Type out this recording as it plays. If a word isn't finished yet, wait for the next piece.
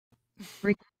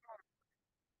Re-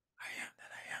 I am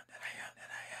that I am that I am that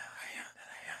I am. I am that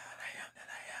I am that I am that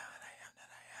I am that I am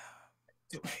that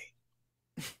I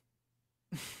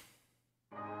am.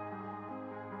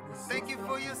 Thank you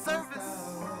for your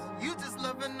service. You just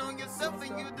loving on yourself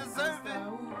and you deserve it.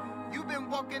 You been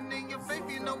walking in your faith,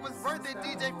 you know it's worth it.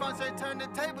 DJ Fonche turn the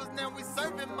tables, now we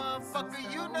serving, motherfucker,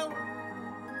 you know.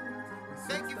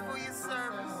 Thank you for your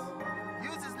service.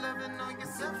 You just loving on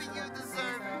yourself and you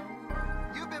deserve it.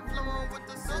 You been flowing with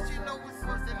the sauce, you know it's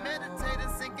worth it. Meditating,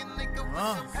 sinking liquor with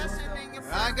your passion in your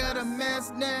face. I got a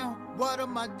mask now, water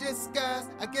my disguise.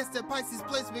 I guess that Pisces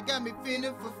placement got me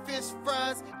feeling for fish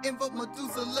fries. Invoke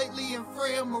Medusa lately and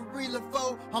Freya Marie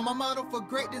Laveau. On my model for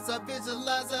greatness, I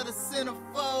visualize out a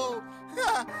centerfold.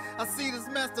 I see this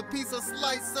masterpiece, a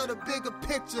slice of the bigger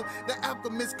picture. The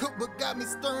alchemist cookbook got me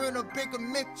stirring a bigger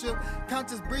mixture.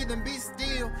 Conscious breathing, be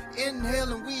still.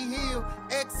 Inhale and we heal.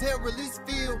 Exhale, release,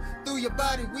 feel. Through your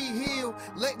body we heal.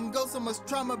 Letting go so much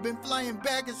trauma, been flying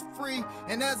baggage free.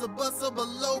 And as a bus up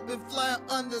below, been flying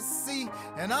under sea.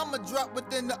 And I'm a drop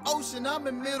within the ocean, I'm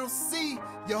in middle sea.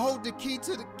 You hold the key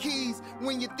to the keys.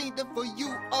 When you think that for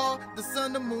you are the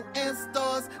sun, the moon, and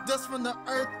stars. Dust from the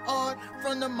earth, art.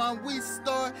 From the mind we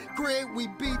start. Create, we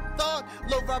be thought.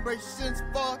 Low vibrations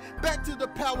fall. Back to the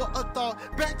power of thought.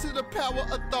 Back to the power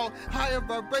of thought. Higher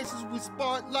vibrations we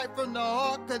spark. Light from the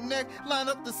heart connect. Line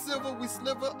up the silver, we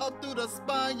sliver up through the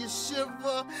spine. You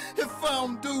shiver. If I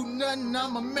don't do nothing,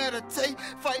 I'ma meditate.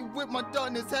 Fight with my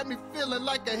darkness, had me feeling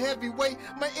like a heavyweight.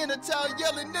 My inner child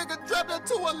yelling, nigga, drop that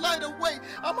to a lighter weight.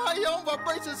 I'm high on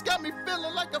vibrations, got me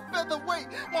feeling like a featherweight.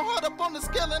 My heart up on the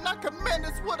scale and I command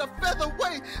this with a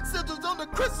featherweight. Sigils on the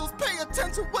crystals, pay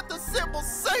attention what the symbols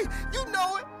say. You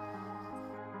know it.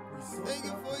 Thank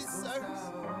you for your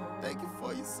service. Thank you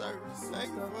for your service.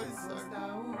 Thank you for your service.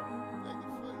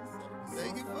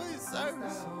 Thank you for your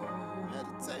service.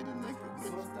 Meditating, nigga,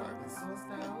 with your purpose.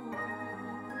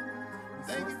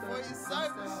 Thank you for your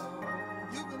service.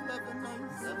 You been loving on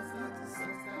yourself.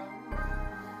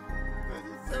 With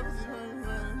your service, you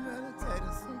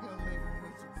meditating, so you're living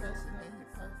with your passion and your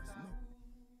purpose.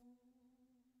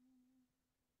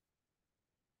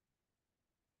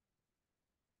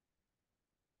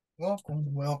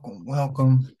 Welcome, welcome,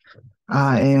 welcome.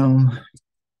 I am,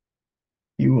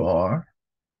 you are,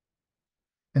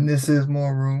 and this is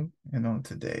MooRRooom. And on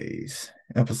today's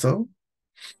episode,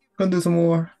 gonna do some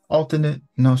more alternate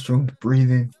nostril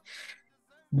breathing,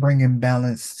 bringing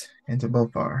balance into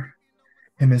both our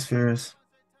hemispheres,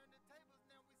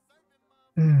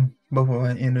 both of our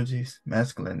energies,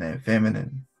 masculine and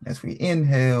feminine. As we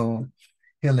inhale,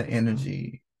 healing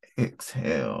energy,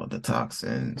 exhale the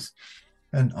toxins,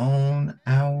 and on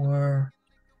our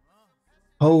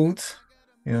holds,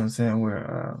 you know what I'm saying,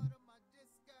 we're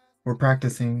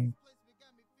practicing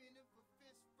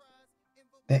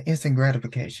that instant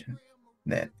gratification,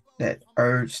 that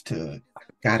urge to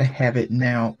gotta have it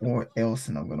now or else,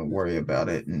 and I'm gonna worry about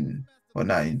it, and well,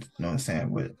 not, you know what I'm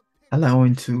saying, but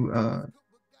allowing to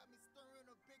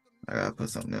I gotta put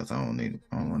something else. I don't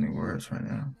want any words right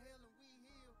now.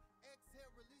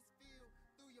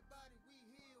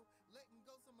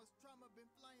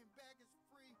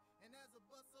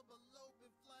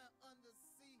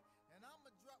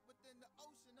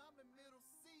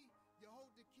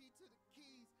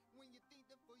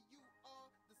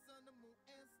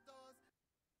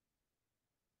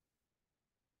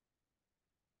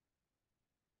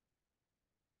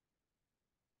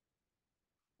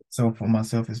 So for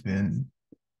myself, it's been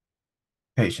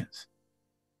patience,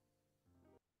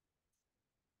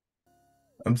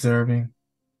 observing,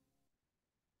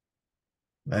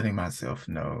 letting myself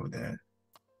know that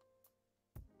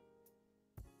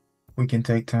we can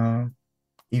take time,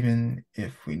 even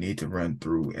if we need to run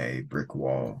through a brick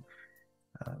wall,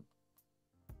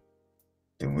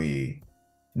 then we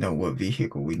know what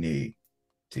vehicle we need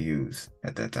to use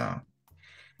at that time.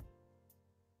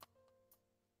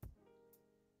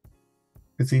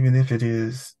 Because even if it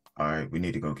is, all right, we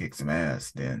need to go kick some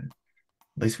ass, then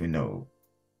at least we know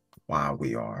why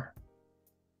we are.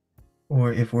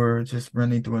 Or if we're just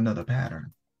running through another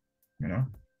pattern, you know,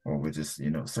 or we're just,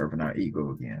 serving our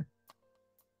ego again.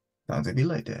 Sometimes it be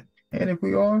like that. And if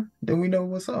we are, then we know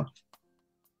what's up.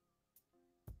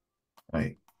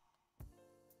 Like,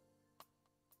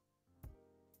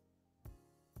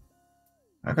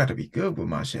 I got to be good with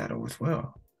my shadow as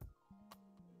well.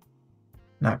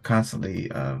 Not constantly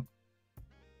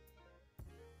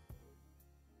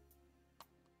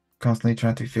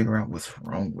trying to figure out what's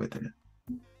wrong with it.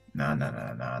 No.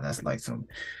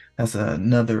 That's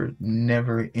another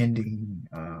never-ending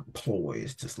ploy.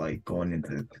 It's just like going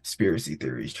into conspiracy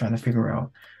theories, trying to figure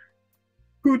out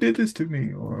who did this to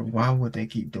me? Or why would they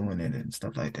keep doing it and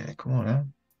stuff like that? Come on now.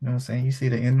 You know what I'm saying? You see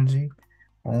the energy,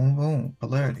 boom, boom,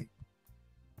 polarity.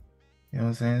 You know what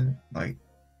I'm saying? Like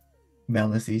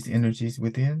balance these energies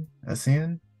within,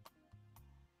 ascend,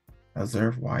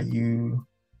 observe why you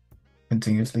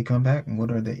continuously come back and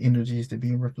what are the energies that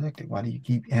being reflected. Why do you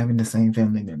keep having the same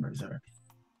family members or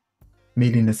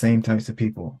meeting the same types of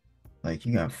people? Like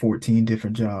you got 14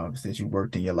 different jobs that you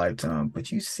worked in your lifetime,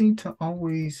 but you seem to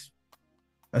always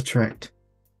attract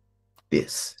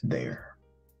this there.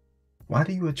 Why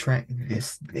do you attract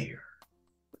this there?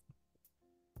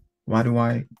 Why do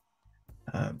I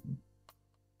um,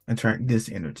 attract this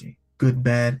energy? Good,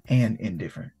 bad, and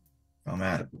indifferent. No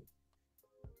matter.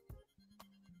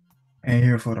 And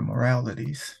here for the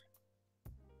moralities.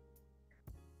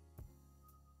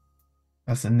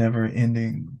 That's a never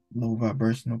ending low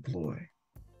vibrational ploy.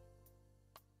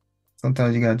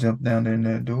 Sometimes you gotta jump down there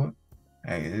and do it.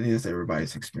 Hey, it is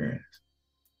everybody's experience.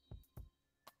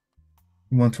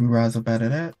 You want to rise up out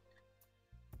of that?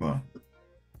 Well,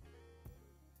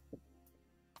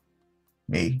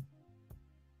 me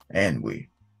and we.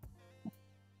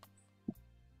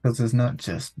 Because it's not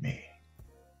just me.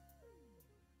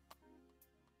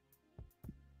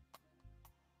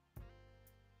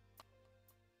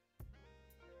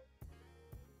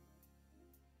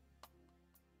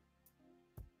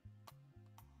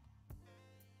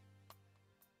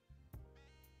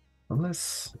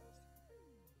 Unless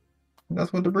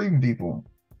that's what the breathing people.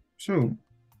 Shoot.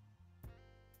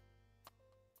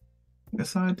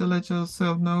 Decide to let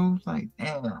yourself know, like,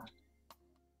 damn.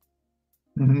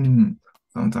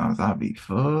 Sometimes I be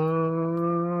fucked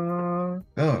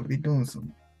up, be doing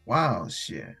some wild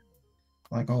shit,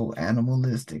 like old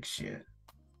animalistic shit.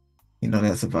 You know,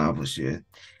 that survival shit.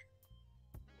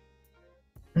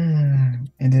 And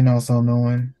then also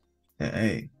knowing that,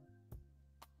 hey,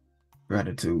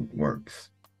 gratitude works.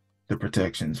 The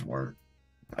protections work.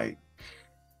 Like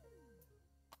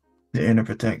the inner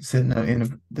protect, setting up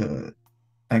the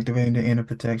activating the inner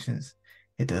protections,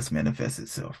 it does manifest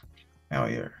itself out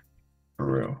here. For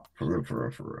real. For real, for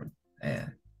real, for real.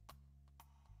 And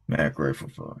mad grateful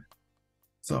for it.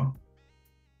 So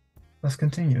let's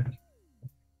continue.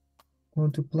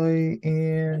 Going to play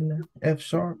in F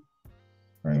sharp.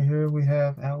 Right here we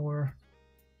have our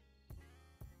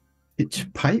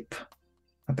pitch pipe.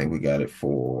 I think we got it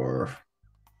for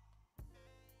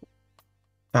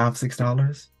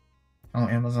 $5-6 on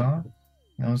Amazon.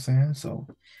 You know what I'm saying? So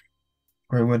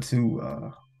great way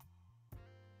to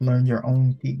learn your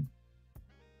own key.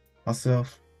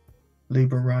 Myself,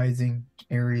 Libra rising,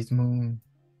 Aries moon,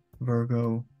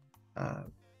 Virgo,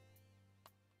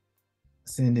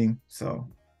 ascending. So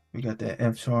we got that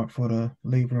F sharp for the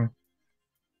Libra.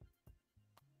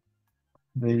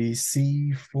 The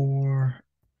C for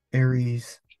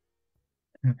Aries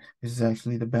is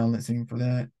actually the balancing for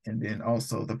that. And then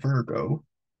also the Virgo,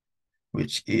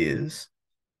 which is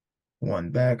one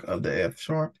back of the F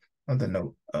sharp of the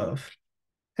note of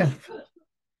F.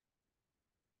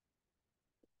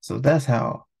 So that's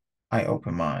how I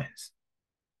open minds.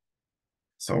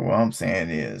 So what I'm saying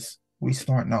is we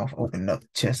starting off opening up the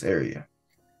chest area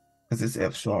because this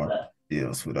F sharp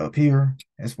deals with up here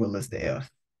as well as the F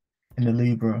and the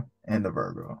Libra and the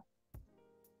Virgo.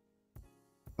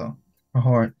 So a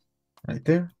heart right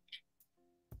there.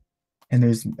 And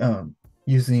there's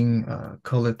using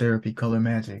color therapy, color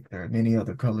magic. There are many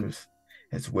other colors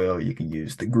as well. You can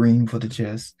use the green for the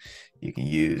chest. You can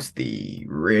use the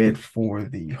red for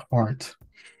the heart.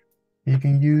 You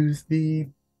can use the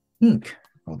pink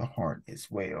for the heart as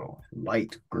well.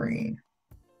 Light green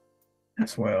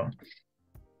as well.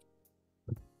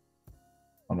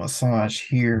 A massage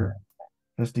here,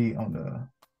 just on the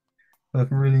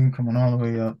left meridian coming all the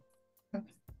way up.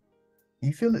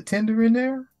 You feel it tender in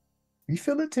there? You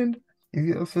feel it tender? If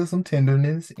you feel some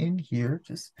tenderness in here,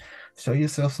 just show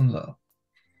yourself some love.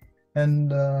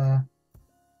 And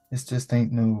it's just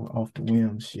ain't no off the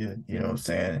whim shit, you know what I'm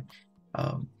saying?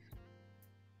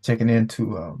 Checking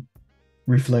into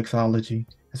reflexology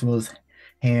as well as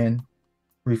hand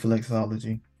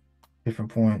reflexology,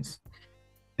 different points,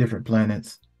 different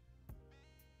planets,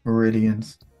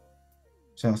 meridians.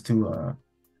 Shouts to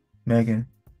Megan.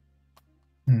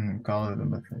 Call her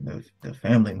the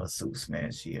family masseuse,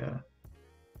 man. She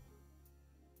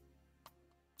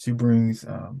brings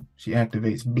she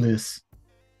activates bliss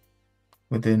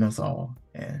within us all.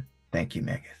 And thank you,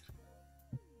 Megan.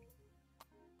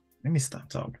 Let me stop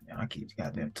talking. I keep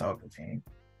goddamn talking to him.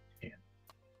 Yeah.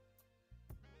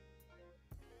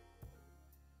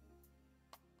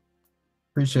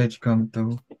 Appreciate you coming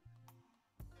through.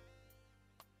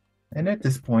 And at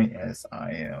this point, as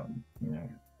I am,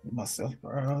 myself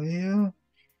earlier.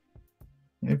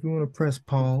 If you want to press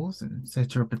pause and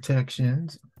set your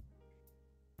protections,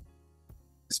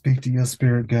 speak to your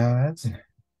spirit guides,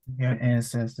 your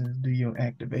ancestors, do your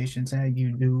activations how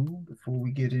you do before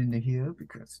we get into here,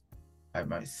 because I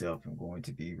myself am going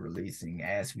to be releasing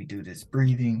as we do this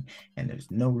breathing, and there's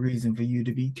no reason for you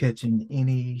to be catching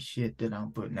any shit that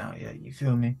I'm putting out here. You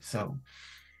feel me? So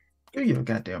do your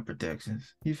goddamn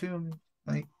protections. You feel me?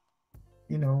 Like,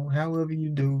 however you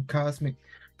do cosmic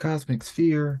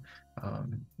sphere,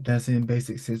 that's in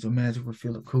basic sigil magic with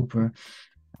Philip Cooper,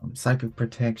 psychic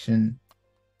protection,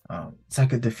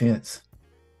 psychic defense,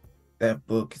 that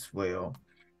book as well.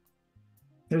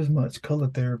 There's much color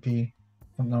therapy.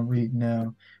 I'm reading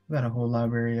now. We got a whole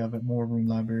library of it, MooRRooom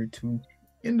library too.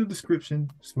 In the description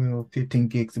as well, 15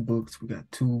 gigs of books. We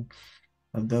got two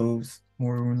of those.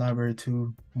 MooRRooom library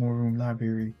 2, MooRRooom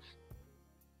library.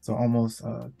 So almost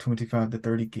 25 to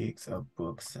 30 gigs of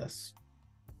books. That's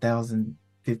 1,000,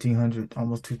 1,500,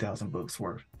 almost 2,000 books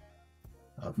worth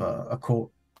of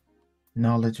occult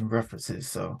knowledge and references.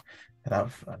 So that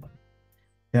I've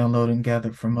downloaded and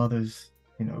gathered from others.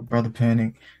 Brother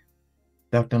Panic,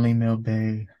 Dr. Lee Mel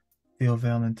Bay, Phil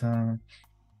Valentine,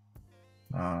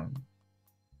 um,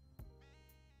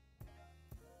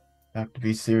 Dr.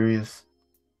 Be Serious,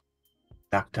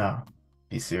 Dr.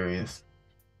 Be Serious,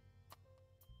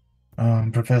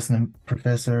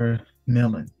 Professor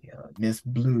Mellon, Miss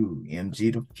Blue,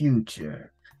 MG the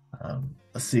Future,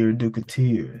 Asir Duke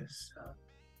Tears,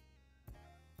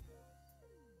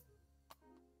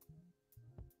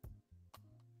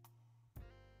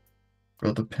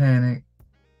 Brother Panic,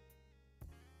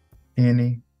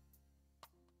 Penny,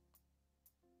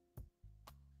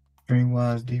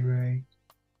 Dreamwise D-Ray,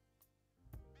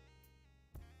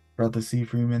 Brother C.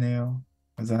 Freeman L,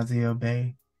 Azaziel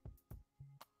Bay,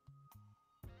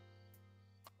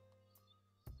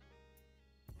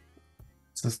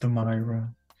 Sister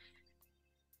Myra.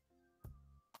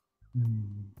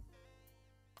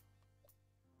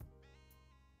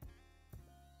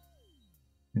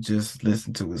 Just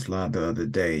listened to his live the other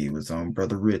day. He was on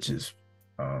Brother Rich's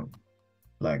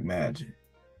Black Magic.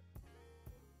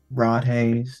 Rod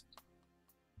Hayes.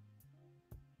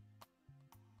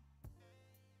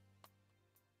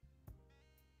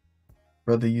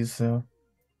 Brother Yusuf.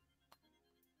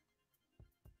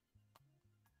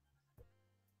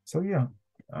 So yeah,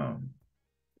 I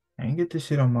ain't get this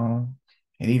shit on my own.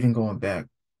 And even going back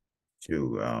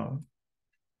to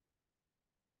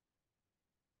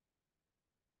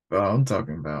well, I'm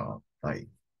talking about like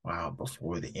wow,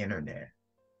 before the internet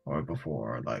or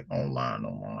before like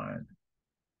online.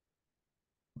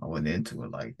 I went into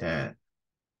it like that.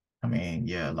 I mean,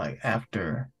 yeah, like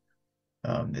after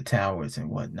the towers and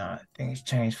whatnot, things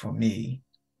changed for me.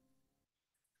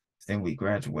 Then we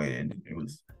graduated. And it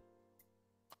was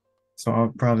so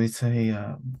I'll probably say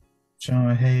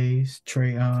Sean Hayes,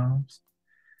 Trey Arms,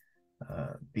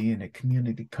 being at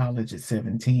community college at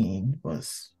 17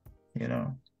 was, you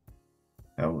know,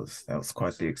 that was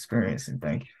quite the experience, and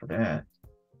thank you for that.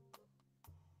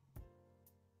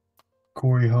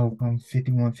 Corey Holcomb,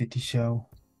 5150 show.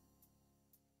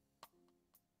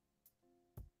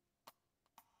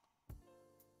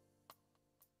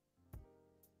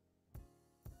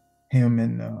 Him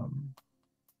and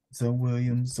Zoe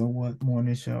Williams, So What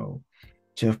Morning Show,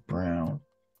 Jeff Brown,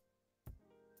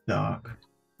 Doc,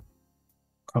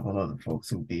 a couple other folks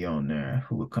who'd be on there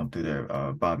who would come through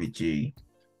there, Bobby G,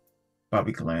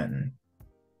 Bobby Clanton,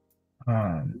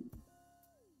 um,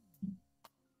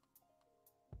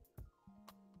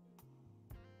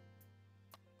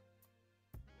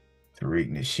 Tariq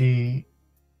Nasheed,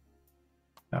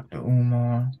 Dr.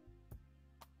 Umar.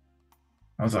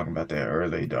 I was talking about that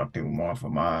early Dr. Umar for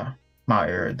my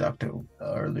era,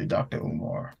 early Dr.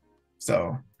 Umar.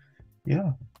 So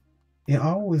yeah, yeah,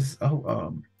 I always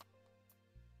how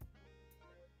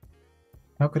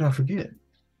could I forget?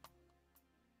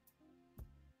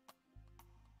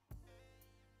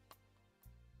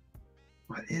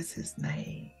 What is his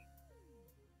name?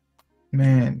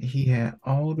 Man, he had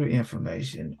all the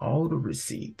information, all the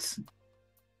receipts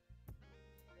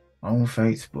on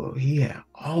Facebook. He had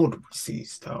all the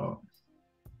receipts, dog.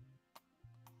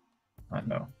 I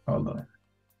know. Hold on.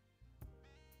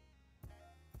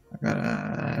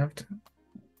 I have to.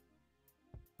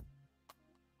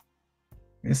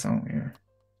 It's on here.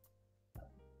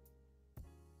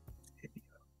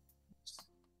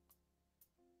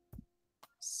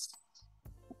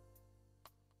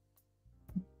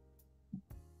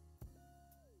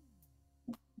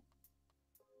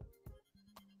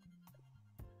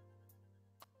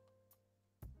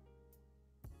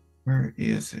 Where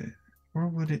is it? Where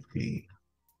would it be?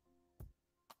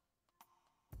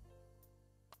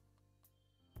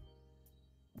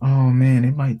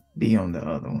 might be on the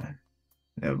other one.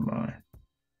 Never mind.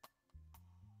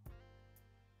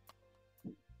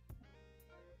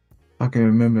 I can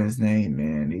remember his name,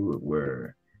 man. He would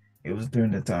wear. It was during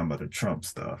the time of the Trump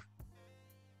stuff.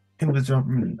 He was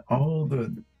dropping all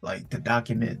the the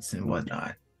documents and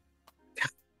whatnot.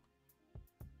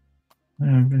 I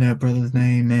remember that brother's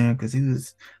name, man, because he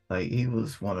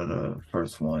was one of the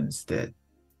first ones that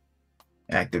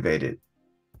activated,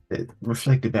 that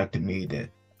reflected back to me that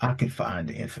I could find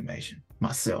the information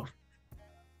myself.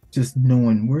 Just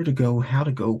knowing where to go,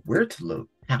 where to look,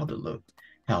 how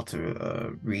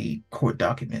to read court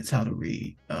documents, how to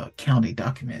read county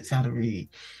documents, how to read.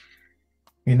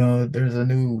 There's a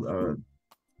new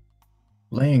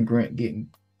land grant getting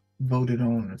voted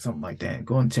on or something like that.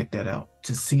 Go and check that out.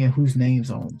 Just seeing whose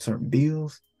names on certain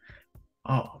bills.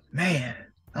 Oh man,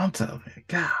 I'm telling you,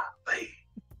 God,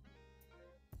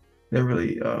 that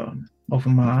really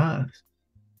opened my eyes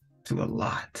to a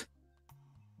lot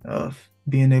of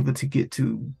being able to get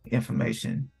to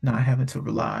information, not having to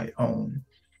rely on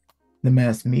the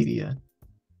mass media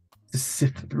to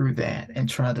sift through that and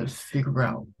try to figure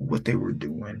out what they were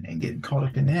doing and getting caught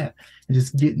up in that and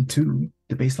just getting to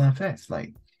the baseline facts. What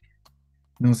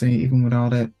I'm saying? Even with all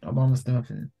that Obama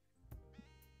stuff and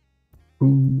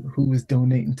who is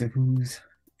donating to whose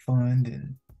fund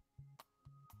and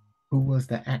who was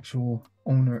the actual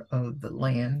owner of the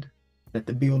land that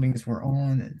the buildings were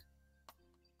on and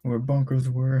where bunkers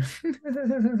were.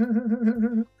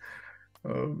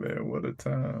 Oh man, what a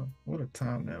time. What a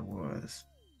time that was.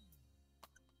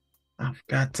 I've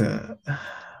got to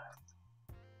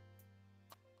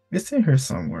it's in here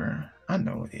somewhere. I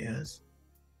know it is.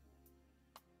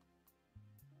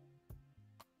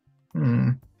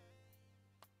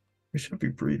 We should be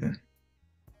breathing.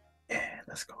 Yeah,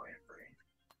 let's go ahead and breathe.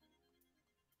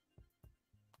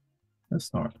 Let's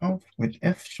start off with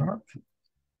F sharp.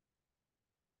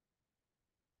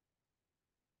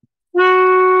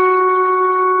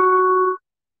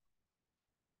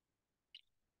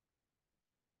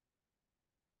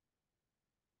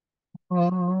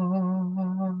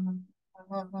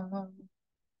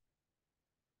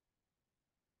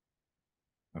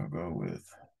 I'll go with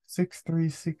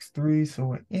 6-3-6-3.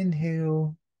 So an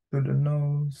inhale through the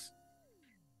nose,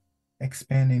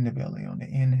 expanding the belly on the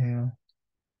inhale.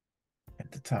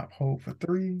 At the top, hold for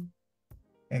 3.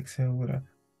 Exhale with a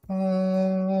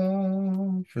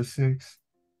for 6.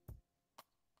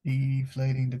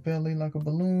 Deflating the belly like a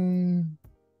balloon.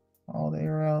 All the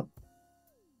air out.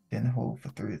 Then hold for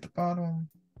 3 at the bottom.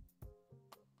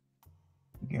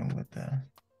 Again with the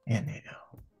inhale.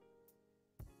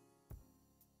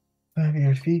 Have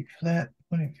your feet flat,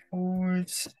 pointing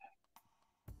forwards.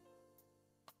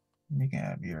 You can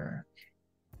have your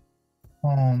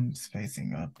palms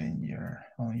facing up on your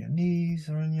knees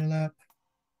or in your lap.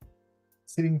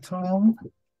 Sitting tall,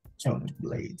 shoulder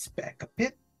blades back a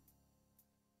bit.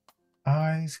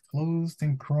 Eyes closed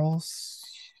and crossed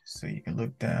so you can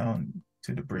look down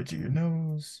to the bridge of your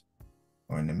nose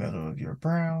or in the middle of your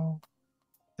brow,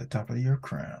 the top of your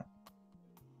crown.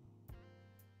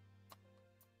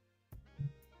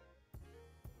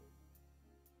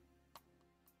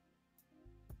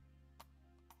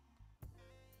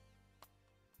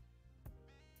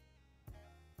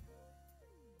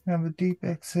 Have a deep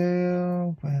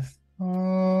exhale with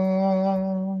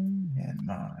Om and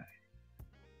mind.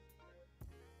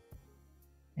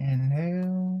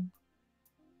 Inhale.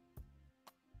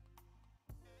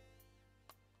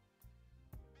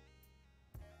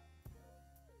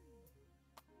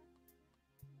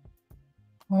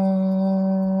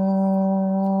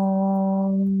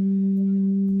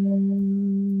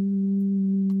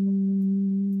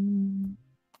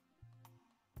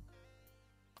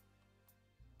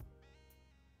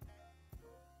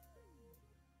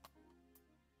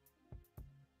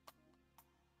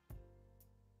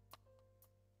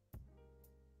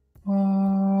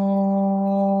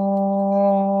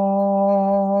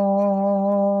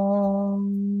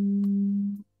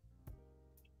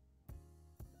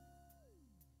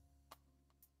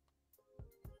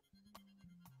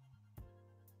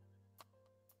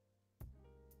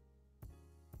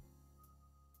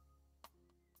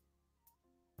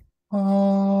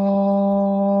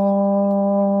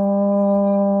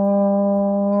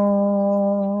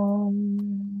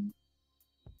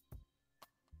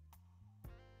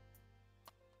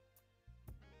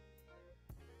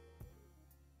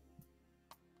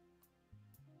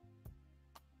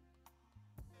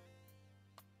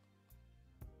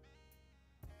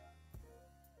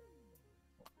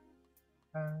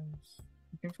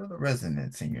 You can feel the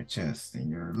resonance in your chest and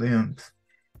your limbs.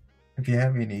 If you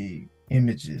have any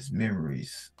images,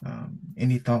 memories,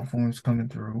 any thought forms coming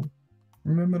through,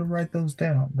 remember to write those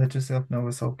down. Let yourself know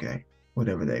it's okay,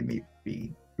 whatever they may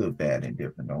be, good, bad,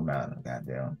 indifferent, no matter.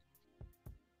 Goddamn,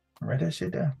 write that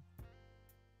shit down,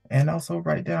 and also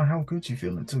write down how good you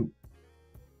feeling too.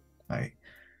 Like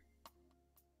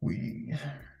we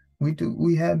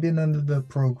we have been under the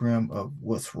program of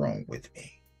what's wrong with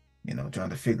me, trying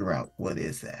to figure out what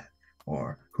is that,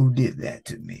 or who did that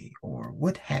to me, or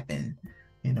what happened.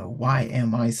 Why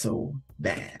am I so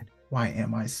bad? Why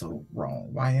am I so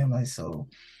wrong? Why am I so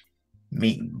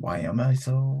mean? Why am I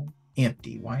so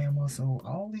empty? Why am I so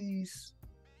all these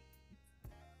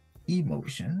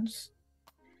emotions,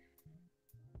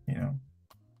 you know,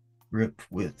 ripped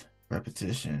with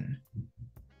repetition,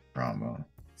 drama,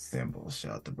 symbols.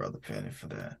 Shout out to Brother Penny for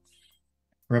that.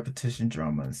 Repetition,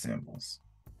 drama, and symbols.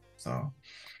 So,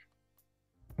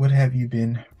 what have you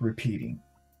been repeating?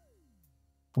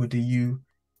 What do you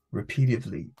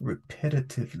repetitively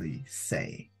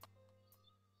say?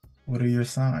 What are your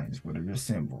signs? What are your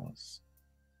symbols?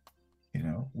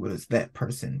 What does that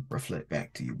person reflect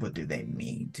back to you? What do they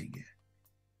mean to you?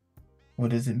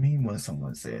 What does it mean when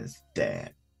someone says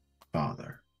dad,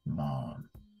 father, mom,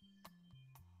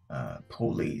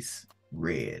 police,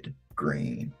 red,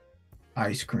 green,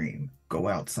 ice cream, go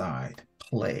outside,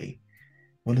 play?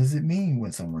 What does it mean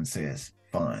when someone says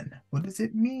fun? What does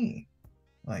it mean?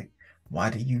 Like, why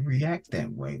do you react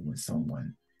that way when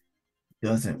someone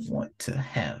doesn't want to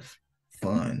have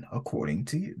fun according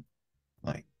to you?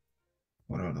 Like,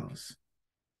 what are those?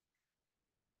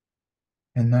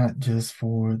 And not just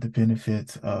for the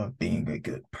benefits of being a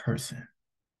good person.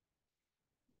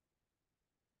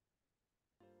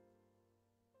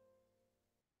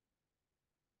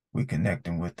 We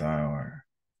connecting with our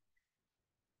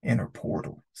inner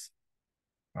portals,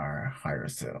 our higher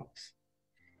selves.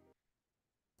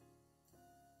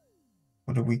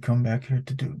 What did we come back here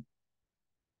to do?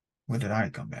 What did I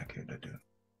come back here to do?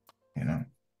 You know?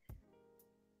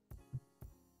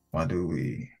 Why do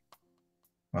we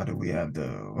have the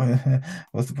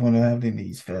what's the point of having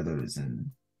these feathers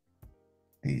and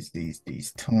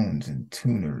these tones and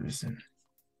tuners and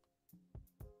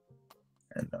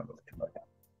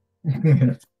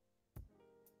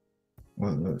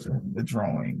well, the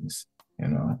drawings,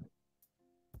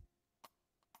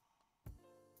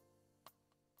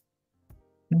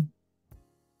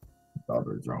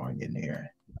 other drawing in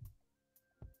there.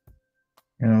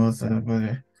 So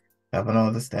but having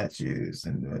all the statues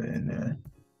and the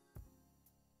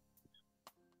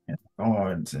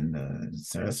gods and the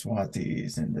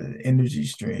Saraswatis and the energy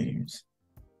streams.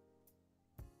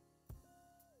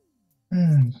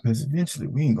 Because eventually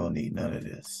we ain't gonna need none of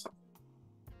this.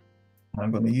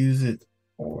 I'm gonna use it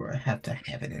or have to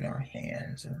have it in our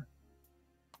hands or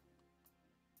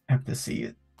have to see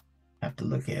it, have to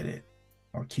look at it,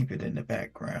 or keep it in the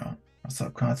background. Our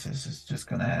subconscious is just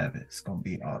gonna have it. It's gonna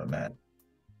be automatic.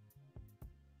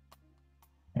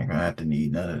 Ain't gonna have to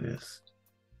need none of this.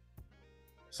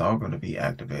 It's all gonna be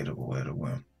activatable at a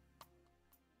whim.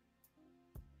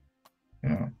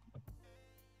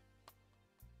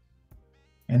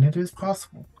 And it is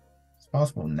possible. It's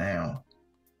possible now.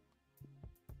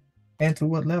 And to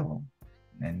what level?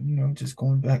 And just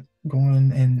going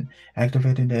and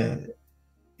activating the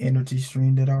energy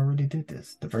stream that already did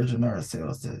this. The version of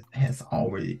ourselves that has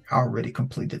already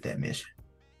completed that mission.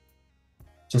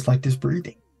 Just like this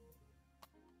breathing.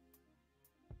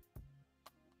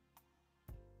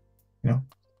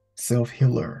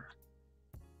 Self-healer.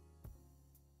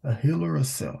 A healer of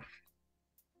self.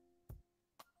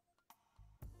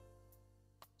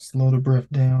 Slow the breath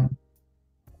down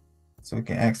so we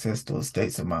can access those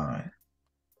states of mind.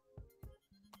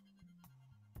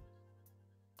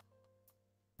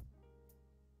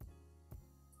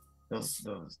 Those,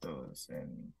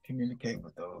 and communicate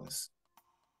with those.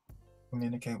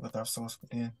 Communicate with our source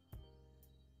within.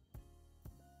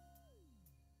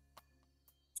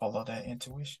 Follow that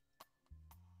intuition.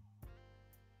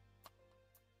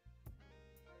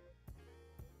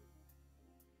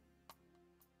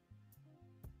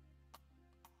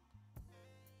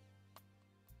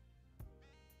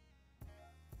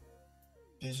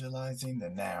 Visualizing the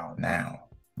now,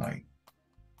 like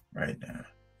right now,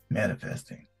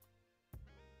 manifesting,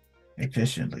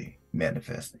 efficiently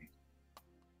manifesting.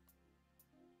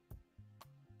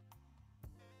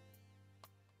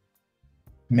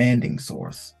 Commanding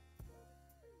source.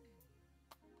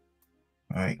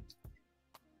 Right?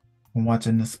 I'm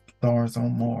watching the stars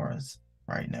on Mars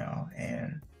right now,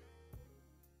 and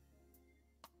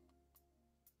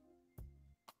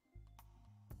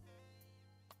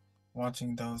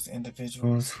watching those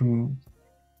individuals who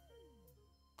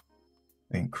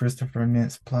Then Christopher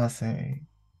Mintz Place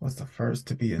was the first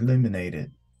to be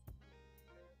eliminated.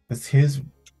 It's his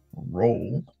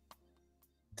role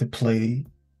to play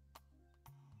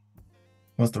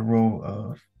was the role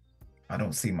of, I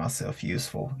don't see myself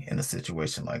useful in a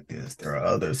situation like this. There are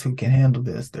others who can handle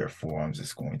this. Therefore, I'm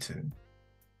just going to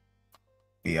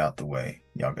be out the way.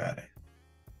 Y'all got it.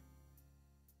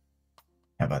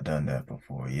 Have I done that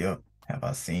before? Yep. Have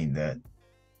I seen that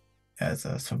as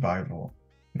a survival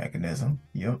mechanism?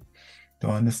 Yep. Do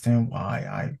I understand why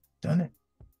I've done it?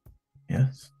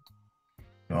 Yes.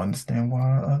 Do I understand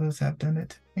why others have done it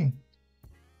to me?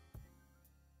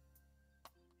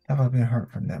 Have I been hurt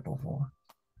from that before?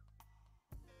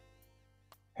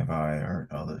 Have I hurt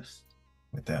others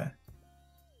with that?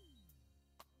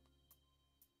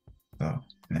 So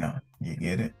now you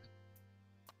get it.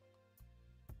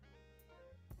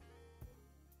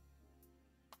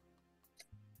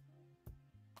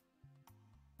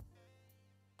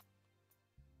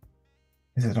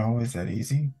 Is it always that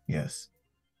easy? Yes.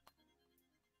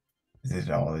 Is it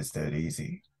always that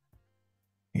easy?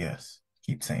 Yes.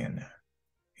 Keep saying that.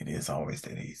 It is always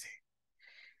that easy.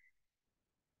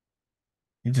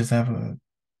 You just have a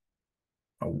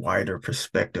wider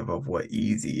perspective of what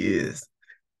easy is.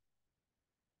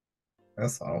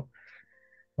 That's all.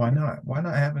 Why not? Why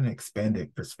not have an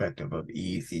expanded perspective of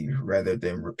easy rather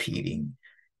than repeating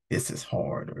this is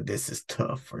hard or this is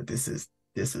tough or this is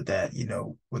this or that,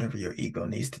 whatever your ego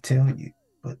needs to tell you.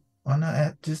 But why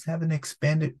not just have an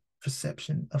expanded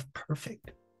perception of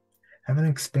perfect? Have an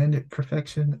expanded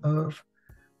perfection of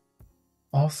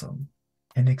awesome,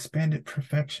 an expanded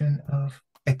perfection of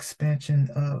expansion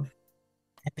of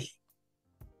happy.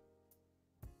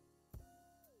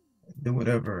 Do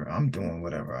whatever I'm doing,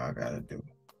 whatever I gotta do.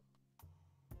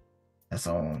 That's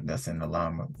all. That's in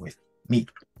alignment with me.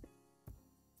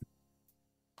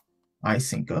 I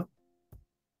sync up.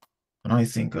 When I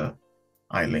sync up,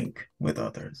 I link with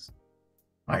others.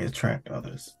 I attract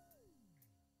others.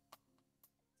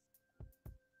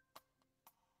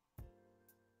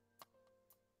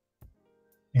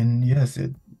 And yes,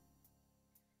 it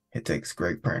takes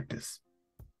great practice.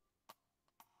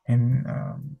 And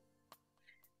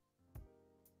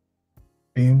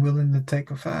being willing to take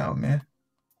a foul, man.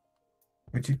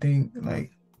 What you think,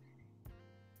 like,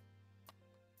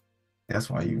 that's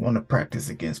why you want to practice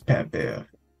against Pat Bev.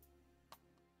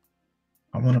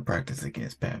 I want to practice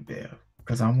against Pat Bev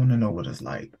because I want to know what it's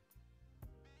like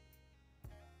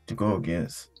to go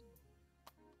against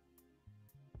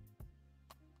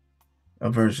a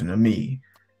version of me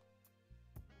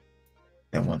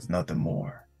that wants nothing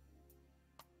more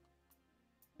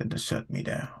than to shut me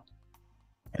down.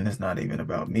 And it's not even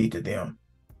about me to them.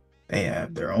 They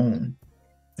have their own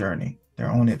journey, their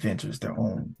own adventures, their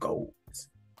own goals.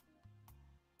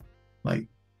 Like,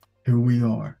 here we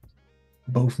are,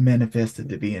 both manifested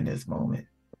to be in this moment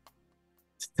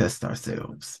to test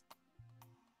ourselves.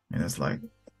 And it's like,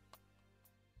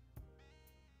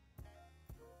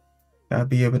 gotta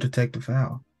be able to take the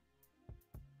foul.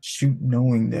 Shoot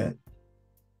knowing that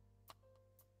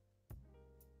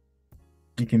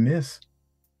you can miss.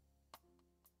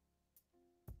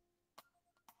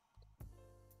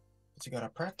 But you gotta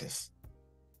practice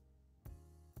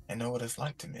and know what it's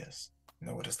like to miss.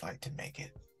 Know what it's like to make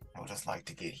it. Know what it's like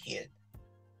to get hit.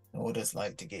 Know what it's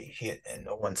like to get hit and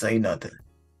no one say nothing.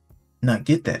 Not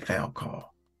get that foul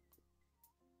call.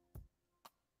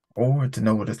 Or to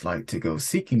know what it's like to go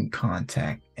seeking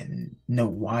contact and know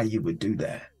why you would do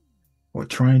that. Or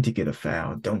trying to get a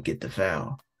foul, don't get the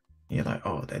foul. And you're like,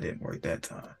 oh, that didn't work that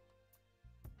time.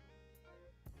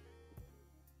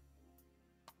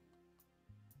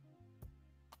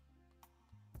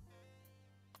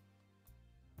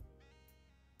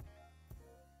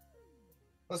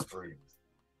 Let's breathe.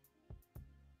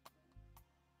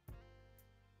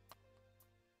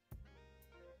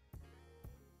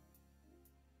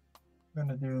 We're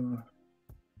gonna do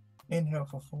inhale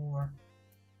for 4,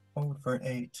 hold for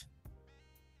 8,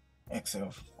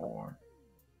 exhale for 4,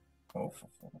 hold for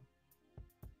 4.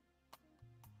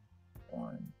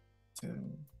 1,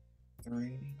 2,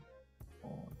 3,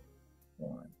 4,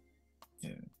 1,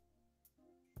 2,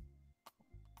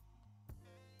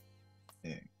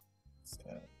 6,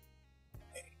 7,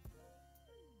 8.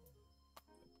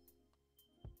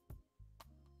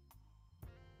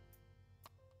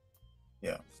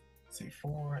 Yeah. See,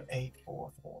 4, 8,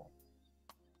 4, 4.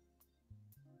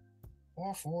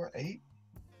 4, 4, 8.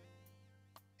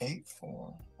 8,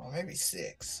 4. Or maybe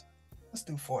 6. Let's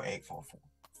do 4, 8, 4, 4.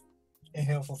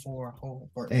 Inhale for 4, hold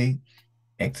for 8.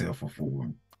 Exhale for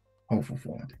 4, hold for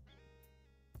 4.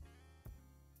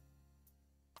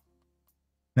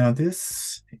 Now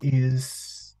this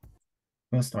is,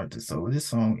 let's start this over. This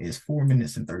song is 4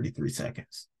 minutes and 33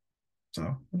 seconds.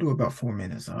 So we'll do about 4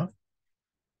 minutes, huh?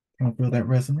 Don't feel that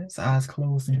resonance, eyes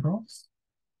closed and crossed.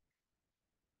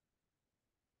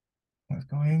 Let's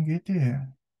go ahead and get there.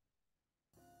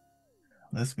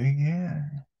 Let's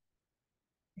begin.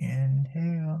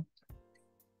 Inhale.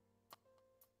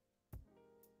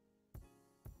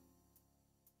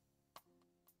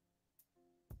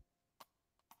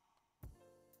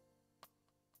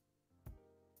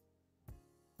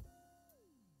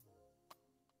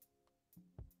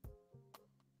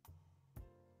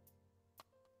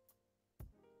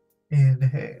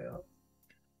 Inhale.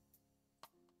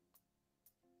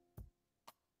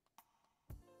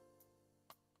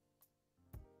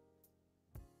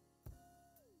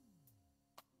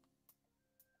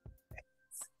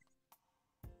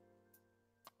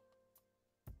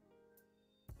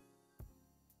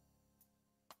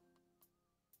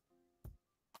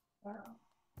 Wow.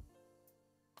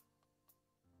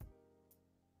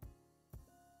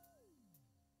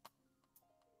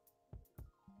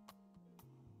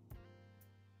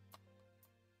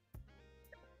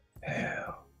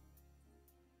 Exhale.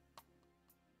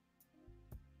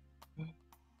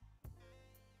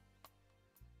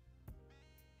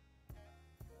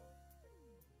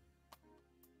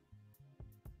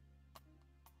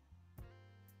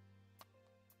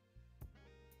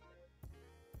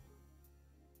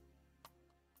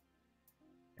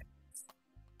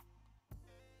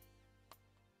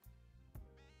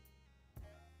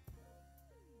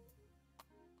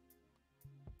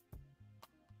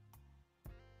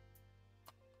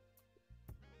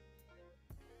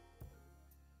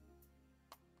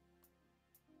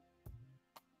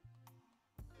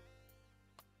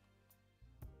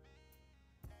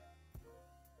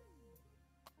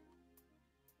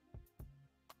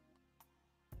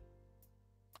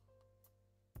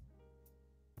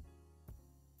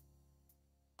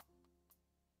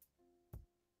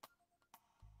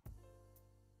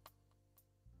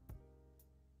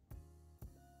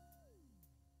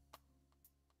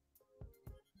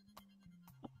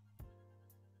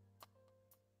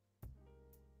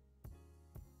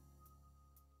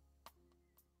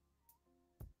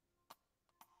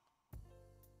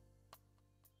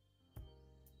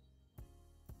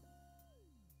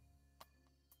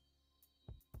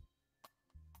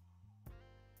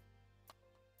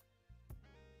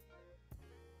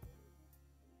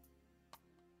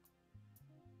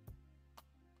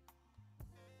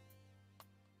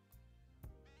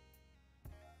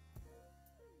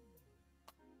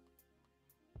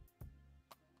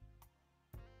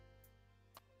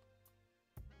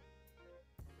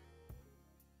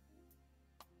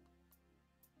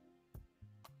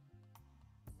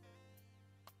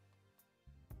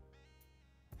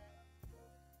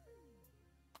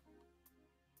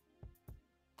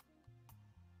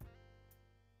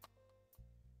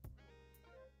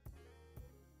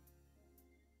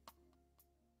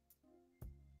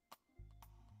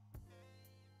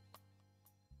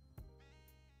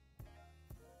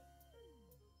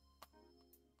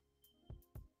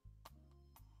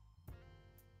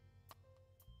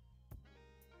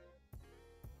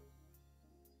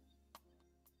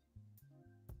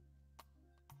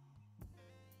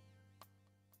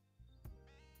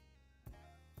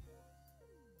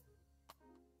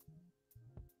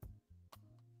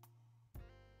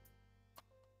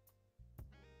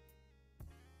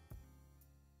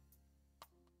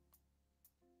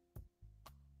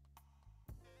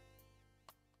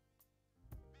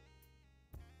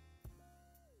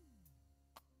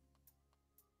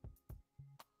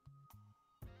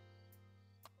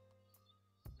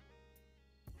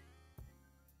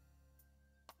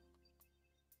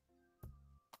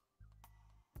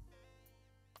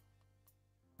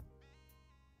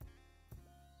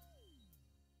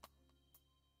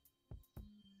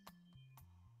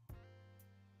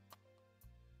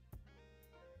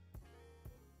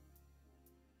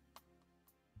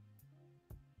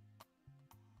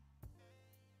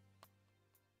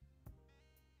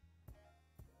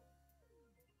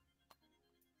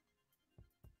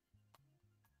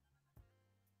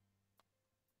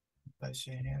 Place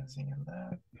your hands in your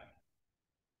lap.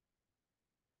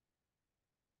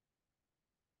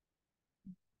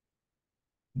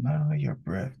 Allow your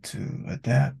breath to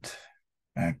adapt,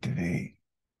 activate,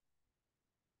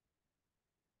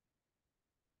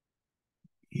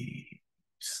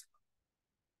 ease.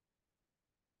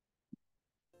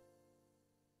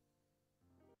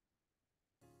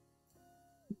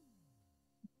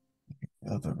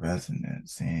 Feel the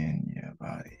resonance in your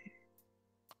body,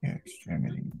 your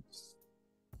extremities.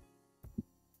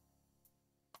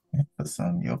 For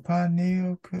some, your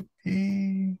pineal could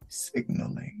be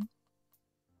signaling.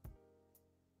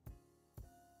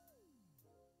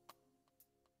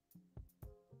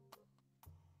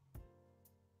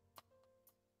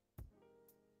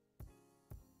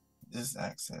 Just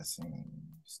accessing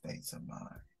states of mind.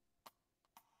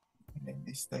 And in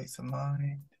these states of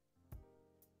mind,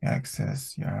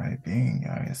 access your higher being,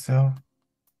 your higher self,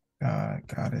 God,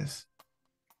 Goddess,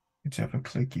 whichever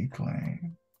clique you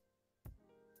claim.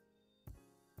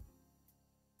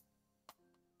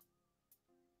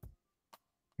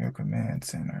 Your command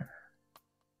center.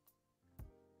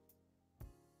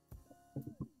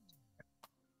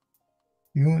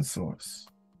 You and source.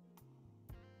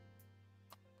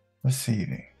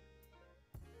 Receiving.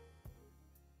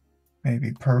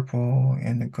 Maybe purple,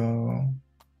 indigo.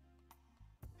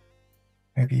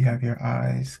 Maybe you have your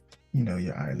eyes,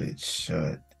 your eyelids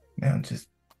shut. Now just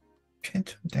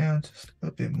pinch them down just a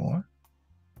little bit more.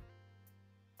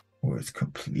 Or it's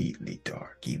completely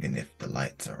dark, even if the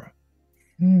lights are on.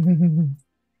 And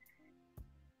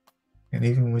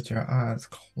even with your eyes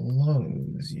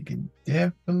closed, you can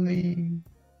definitely,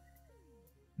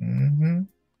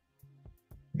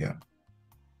 yeah.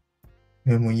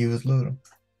 Then when you was little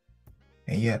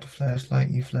and you had the flashlight,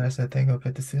 you flash that thing up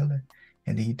at the ceiling,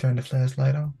 and then you turn the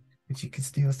flashlight on, but you can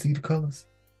still see the colors.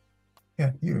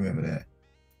 Yeah, you remember that.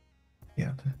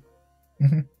 Yeah.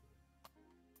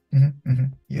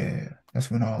 Yeah, that's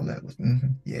when all that was.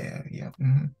 Yeah.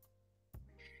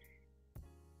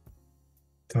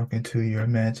 Talking to your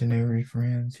imaginary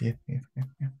friends. Yeah.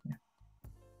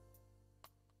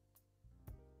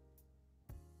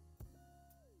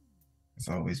 It's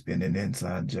always been an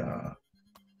inside job.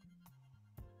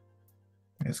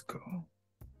 It's cool.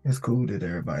 It's cool that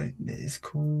it's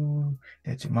cool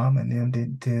that your mama and them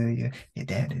didn't tell you, your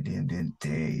daddy and them didn't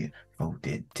tell you, folk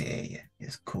didn't tell you.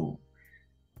 It's cool.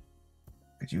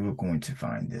 But you were going to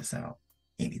find this out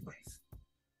anyway.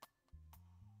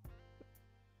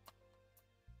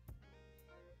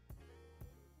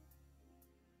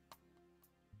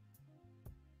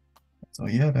 So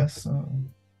yeah, that's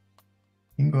you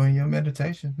can go in your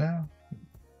meditation now.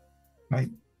 Like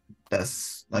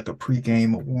that's like a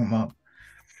pregame, a warm up.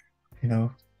 You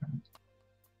know,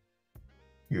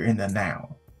 you're in the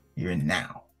now. You're in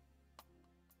now.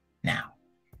 Now.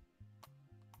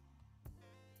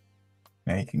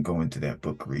 Now you can go into that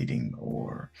book reading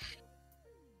or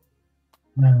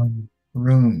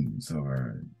rooms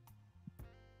or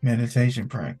meditation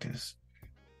practice.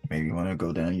 Maybe you want to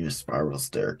go down your spiral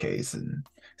staircase and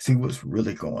see what's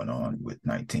really going on with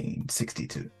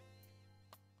 1962.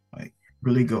 Like,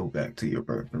 really go back to your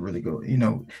birth and really go,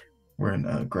 we're in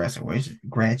a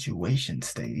graduation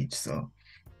stage. So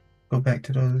go back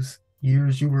to those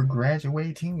years you were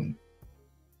graduating.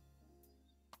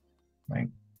 Like,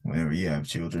 whenever you have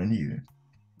children, you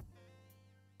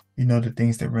know the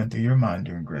things that run through your mind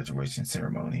during graduation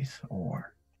ceremonies,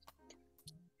 or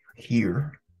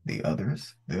hear the other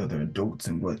adults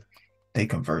and what they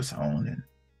converse on, and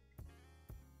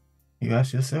you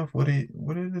ask yourself, what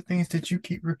are the things that you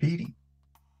keep repeating?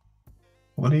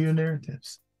 What are your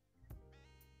narratives?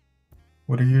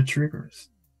 What are your triggers?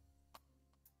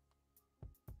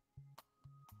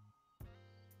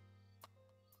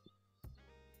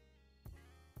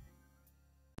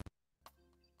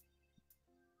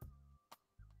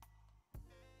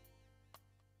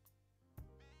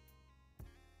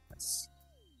 Yes.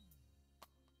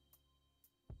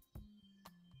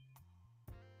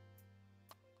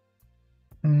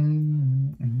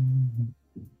 Mm-hmm.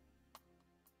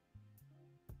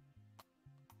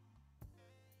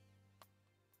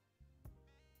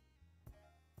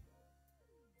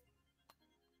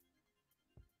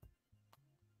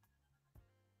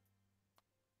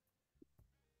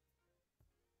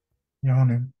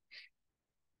 Yawning.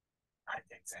 I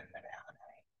think so.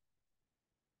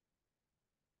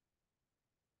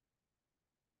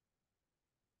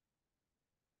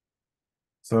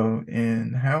 So,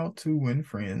 in How to Win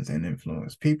Friends and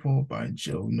Influence People by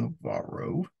Joe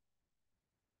Navarro.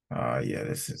 Yeah,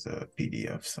 this is a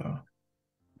PDF, so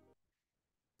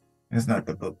it's not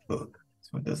the book.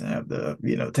 So it doesn't have the,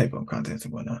 take home contents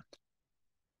and whatnot.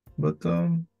 But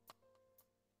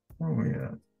where we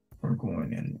at? We're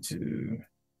going into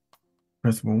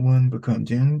principle one, become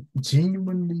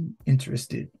genuinely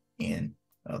interested in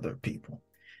other people.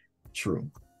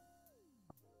 True.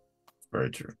 Very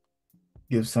true.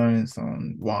 Give science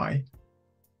on why.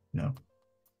 No.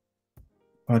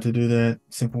 How to do that.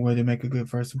 Simple way to make a good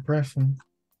first impression.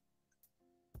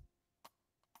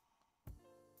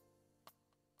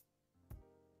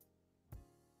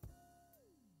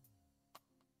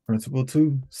 Principle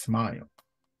two, smile.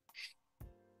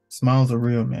 Smiles are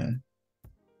real, man.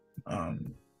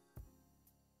 Um,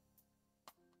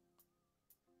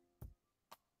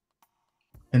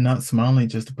 and not smiling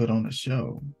just to put on a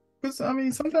show. Because I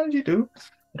mean, sometimes you do,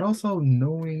 but also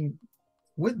knowing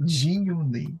what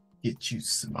genuinely gets you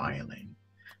smiling.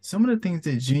 Some of the things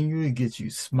that genuinely get you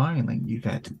smiling, you've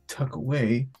had to tuck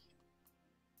away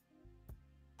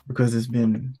because it's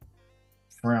been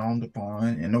frowned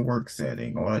upon in a work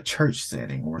setting or a church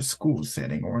setting or a school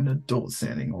setting or an adult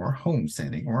setting or a home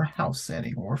setting or a house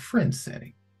setting or a friend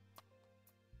setting.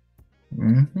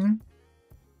 You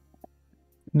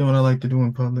know what I like to do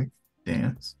in public?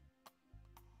 Dance.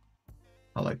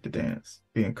 I like to dance,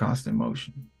 be in constant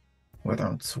motion. Whether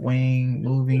I'm swaying,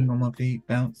 moving on my feet,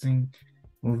 bouncing,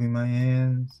 moving my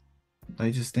hands,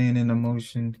 like just staying in the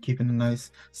motion, keeping a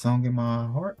nice song in my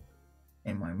heart,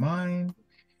 in my mind,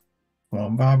 while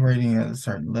I'm vibrating at a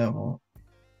certain level.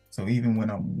 So even when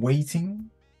I'm waiting,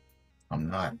 I'm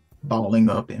not balling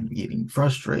up and getting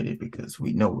frustrated because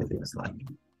we know what it's like.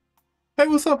 Hey,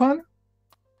 what's up, honey?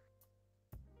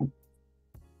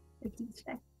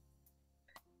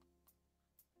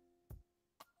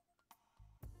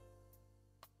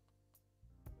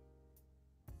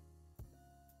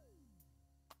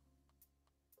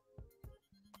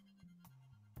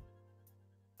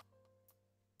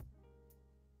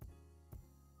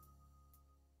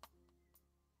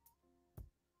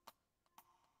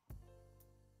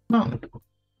 No.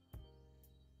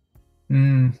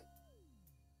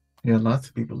 Yeah, lots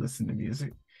of people listen to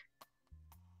music.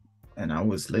 And I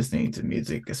was listening to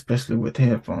music, especially with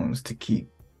headphones, to keep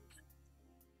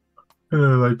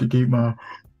like to keep my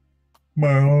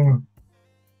own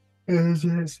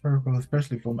energy circle,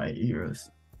 especially for my ears.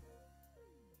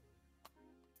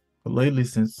 But lately,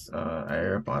 since our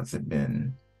AirPods have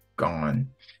been gone,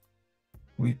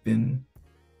 we've been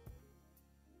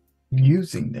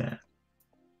using that.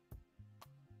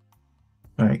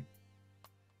 Like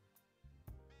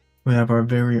we have our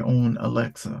very own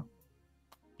Alexa.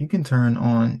 You can turn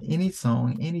on any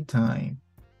song anytime.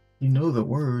 You know the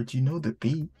words, you know the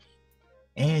beat,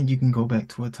 and you can go back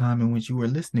to a time in which you were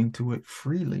listening to it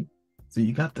freely. So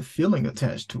you got the feeling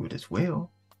attached to it as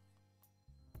well.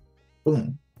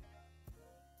 Boom.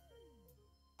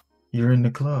 You're in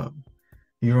the club.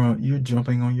 You're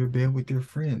jumping on your bed with your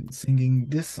friends, singing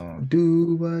this song.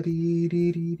 Do ba dee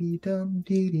dee dee dee dum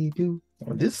dee dee do.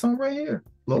 Or this song right here.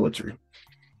 Poetry.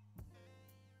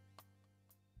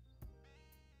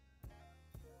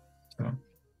 So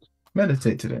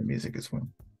meditate to that music as well.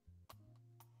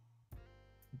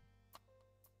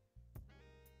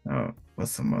 Oh, what's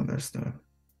some other stuff?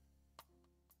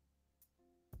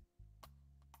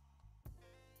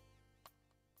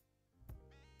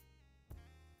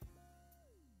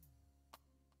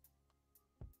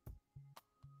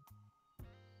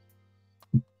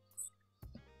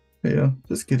 Yeah,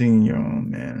 just getting in your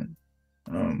own, man.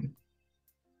 Um,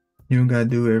 you don't gotta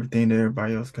do everything that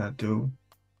everybody else gotta do,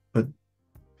 but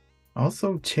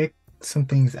also check some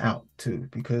things out too,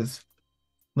 because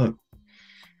look,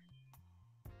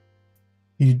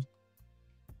 you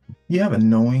you have a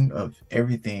knowing of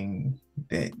everything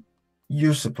that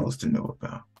you're supposed to know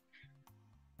about.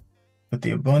 But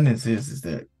the abundance is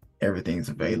that everything's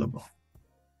available.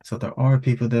 So there are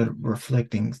people that are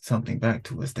reflecting something back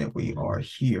to us that we are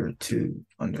here to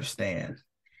understand.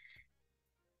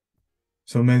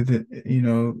 So maybe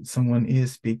someone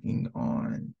is speaking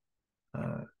on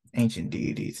ancient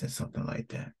deities and something like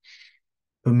that.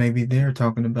 But maybe they're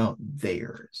talking about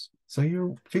theirs. So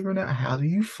you're figuring out how do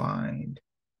you find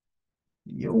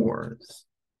yours,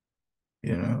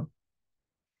 you know?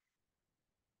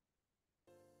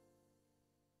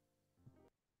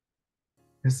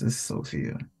 This is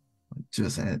Sophia. I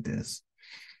just had this.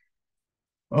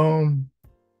 Um,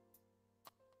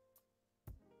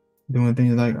 Doing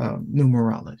things like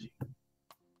numerology.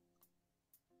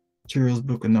 Cheryl's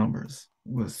Book of Numbers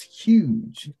was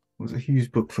huge. It was a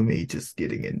huge book for me just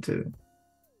getting into.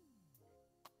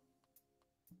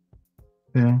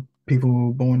 Yeah, people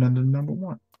were born under number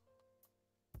one.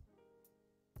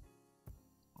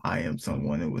 I am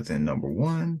someone who was in number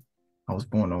one. I was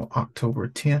born on October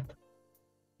 10th,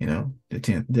 the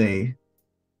 10th day.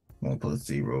 1 plus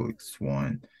 0 is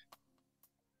 1.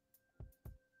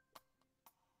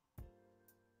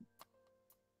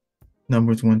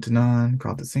 Numbers 1 to 9,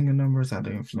 called the single numbers, how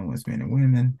they influence men and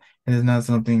women.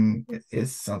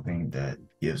 It's something that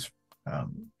gives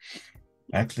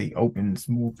actually open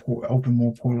more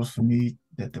portals for me,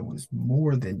 that there was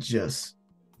more than just,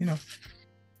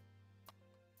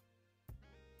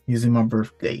 using my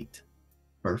birth date,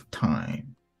 birth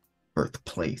time,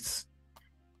 birthplace.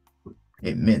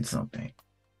 It meant something.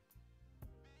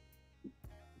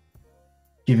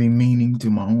 giving meaning to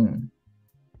my own.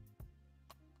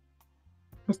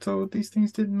 I was told these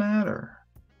things didn't matter,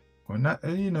 or not,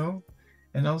 and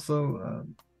also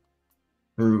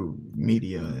through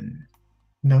media and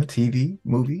TV,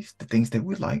 movies, the things that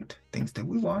we liked, things that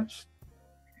we watched.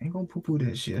 Ain't gonna poo-poo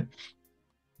that shit.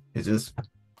 It's just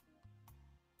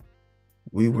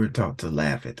we were taught to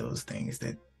laugh at those things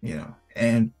that,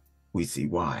 and we see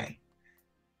why.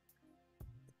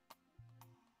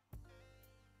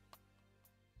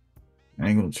 I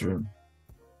ain't gonna trip.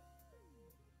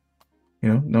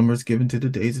 Numbers given to the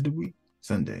days of the week.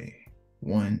 Sunday,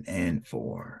 1 and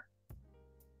 4.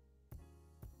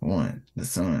 1, the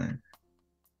sun.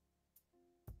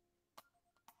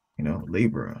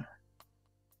 Libra.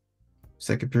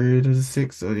 Second period of the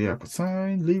 6th zodiacal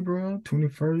sign, Libra,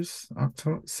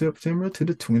 21st September to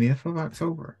the 20th of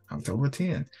October, October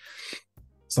 10th.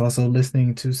 It's also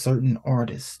listening to certain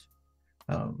artists,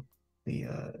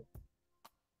 the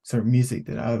certain music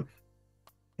that I've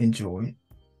enjoyed,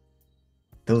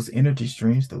 those energy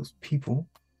streams, those people,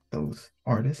 those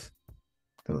artists,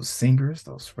 those singers,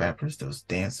 those rappers, those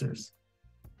dancers,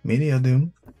 many of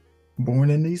them born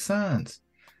in these signs,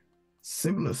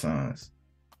 similar signs,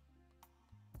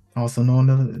 also known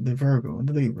as the Virgo and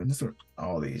the Libra,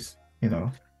 all these,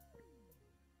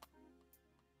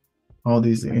 all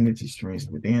these energy streams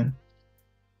within.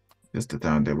 Just the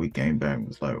time that we came back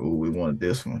was like, oh, we want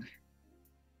this one.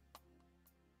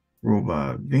 Ruled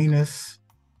by Venus,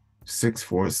 6th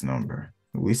force number.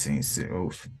 We seen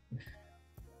oh.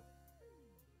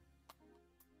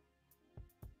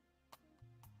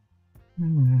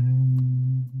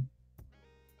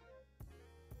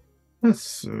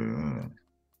 Let's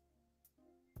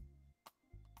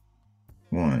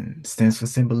 1 stands for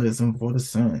symbolism for the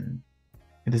sun.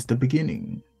 It is the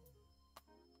beginning.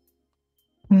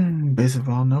 Base of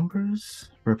all numbers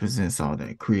represents all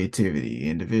that creativity,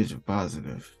 individual,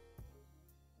 positive.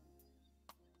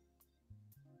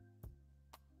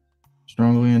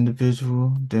 Strongly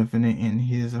individual, definite in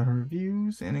his or her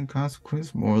views, and in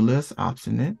consequence, more or less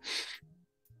obstinate,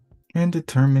 and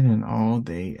determined in all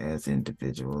they as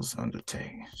individuals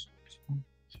undertake.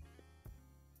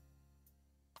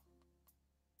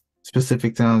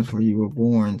 Specific times where you were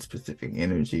born, specific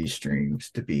energy streams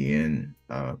to be in,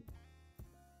 and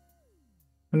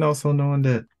also knowing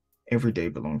that every day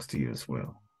belongs to you as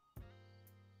well.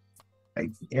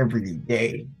 Like every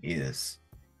day is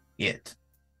it.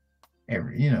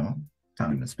 Every, time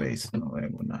and space and all that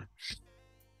and whatnot.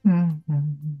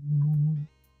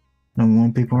 Number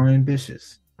one, people are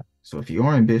ambitious. So if you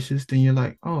are ambitious, then you're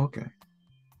like, oh, okay.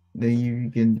 Then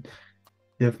you can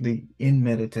definitely, in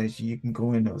meditation, you can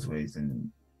go in those ways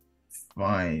and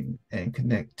find and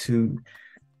connect to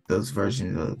those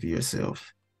versions of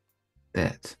yourself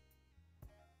that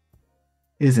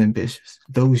is ambitious.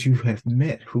 Those you have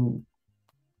met who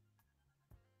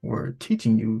were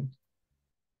teaching you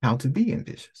how to be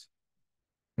ambitious.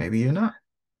 Maybe you're not.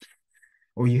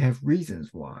 Or you have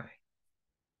reasons why.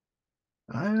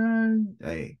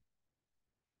 Hey,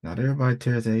 not everybody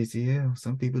tears the ACL.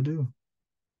 Some people do.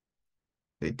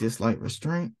 They dislike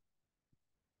restraint.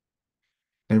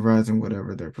 They rise in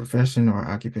whatever their profession or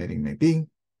occupation may be.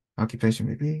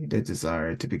 They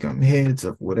desire to become heads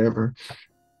of whatever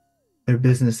their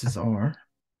businesses are.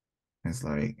 It's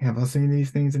like, have I seen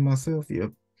these things in myself? Yep.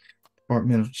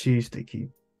 Departmental chiefs, they keep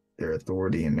their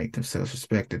authority and make themselves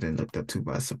respected and looked up to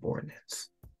by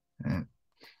subordinates.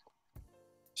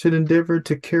 Should endeavor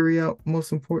to carry out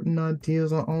most important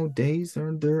ideas on all days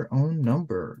or their own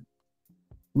number.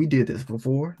 We did this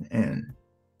before and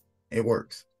it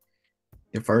works.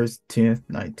 The 1st, 10th,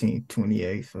 19th,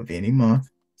 28th of any month,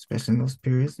 especially in those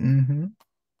periods.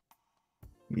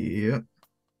 Yep.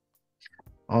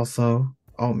 Also,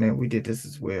 oh man, we did this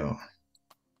as well.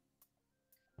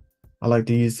 I like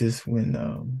to use this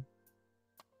when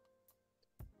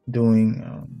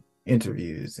doing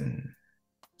interviews and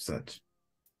such.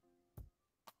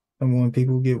 And when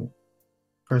people get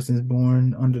persons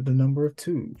born under the number of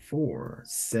 2, 4,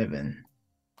 7.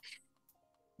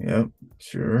 Yep,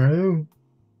 sure do.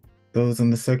 Those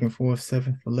on the 2nd, 4th,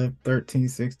 7th, 11th,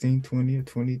 13th, 16th, 20th,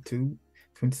 22,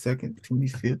 22nd,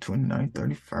 25th, 29th,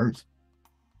 31st.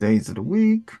 Days of the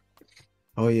week.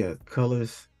 Oh yeah,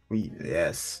 colors.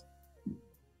 Yes.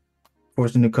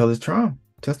 Fortunate colors charm.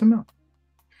 Test them out.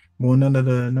 Born under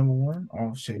the number 1,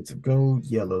 all shades of gold,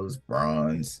 yellows,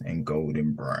 bronze, and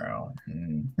golden brown.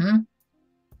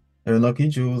 Their lucky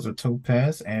jewels are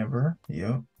topaz, amber.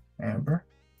 Yep, amber.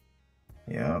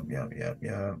 Yep.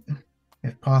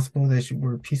 If possible, they should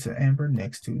wear a piece of amber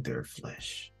next to their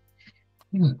flesh.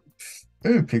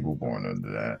 There are people born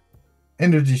under that.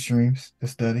 energy streams to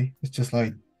study. It's just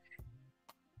like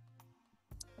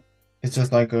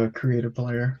a creator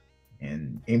player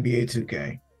in NBA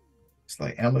 2K. It's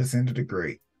like Alexander the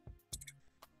Great.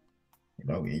 You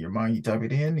know, in your mind, you type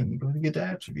it in and you go to get the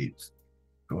attributes.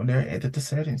 Go in there, edit the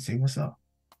settings, see what's up.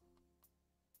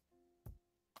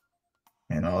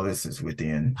 And all this is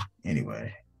within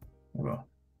anyway. Well,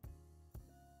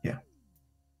 yeah.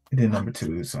 And then number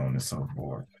 2, so on and so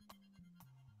forth.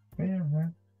 But yeah,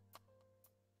 man.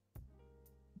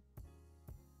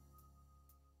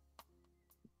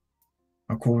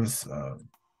 Of course, the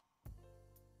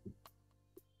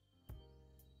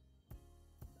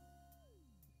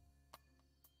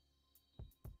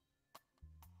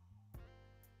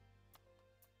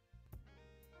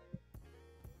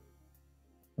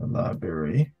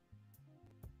library.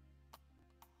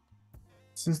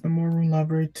 This is the MooRRooM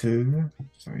library too.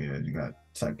 So yeah, you got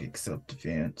psychic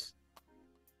self-defense.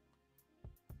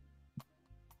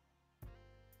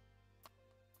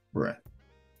 Breath.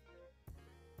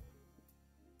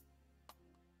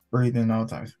 Breathing, all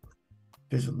types of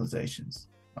visualizations.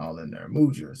 All in there.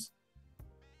 Mudras.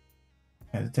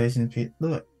 Meditation.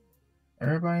 Look,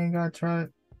 everybody ain't got to try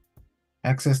it.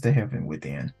 Access to heaven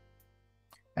within.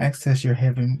 Access your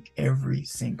heaven every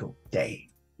single day.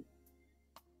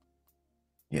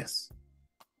 Yes.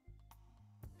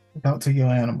 Talk to your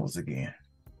animals again.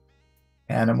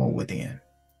 Animal within.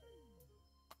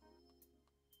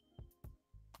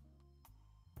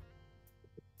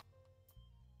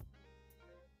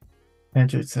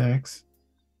 Penetrate sex.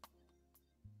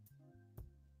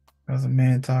 There's a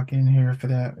man talking here for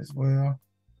that as well.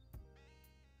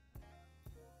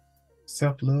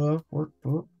 Self-love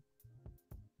workbook.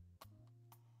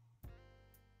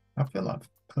 I feel I've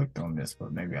clicked on this,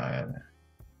 but maybe I haven't.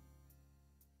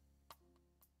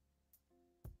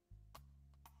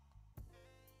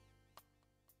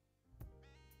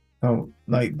 So,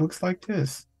 like books like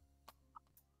this,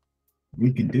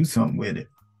 we can do something with it.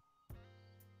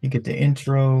 You get the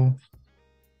intro,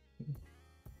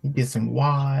 you get some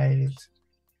whys,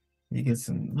 you get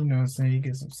some, you know what I'm saying, you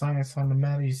get some science on the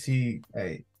matter. You see,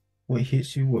 hey, what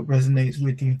hits you, what resonates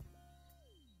with you.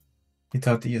 You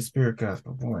talk to your spirit guides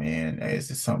beforehand. Hey, is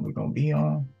this something we're gonna be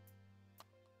on?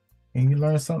 And you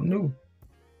learn something new,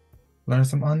 learn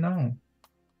some unknown.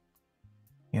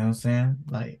 You know what I'm saying?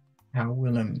 Like how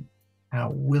willing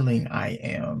I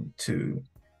am to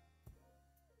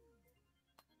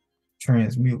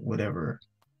transmute whatever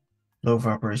low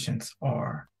vibrations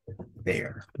are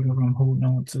there. Whatever I'm holding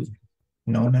on to.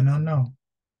 No.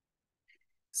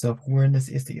 Self-awareness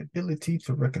is the ability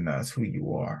to recognize who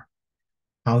you are,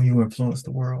 how you influence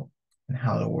the world, and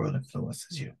how the world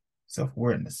influences you.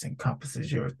 Self-awareness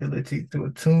encompasses your ability to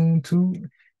attune to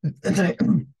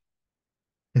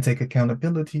and take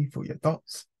accountability for your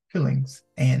thoughts, feelings,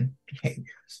 and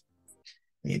behaviors.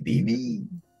 It be me.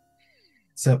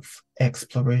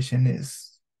 Self-exploration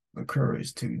is the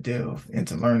courage to delve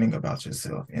into learning about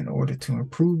yourself in order to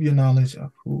improve your knowledge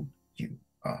of who you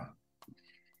are.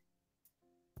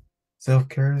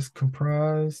 Self-care is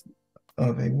comprised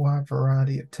of a wide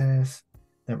variety of tasks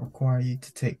that require you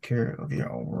to take care of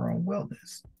your overall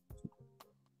wellness.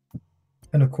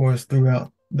 And of course,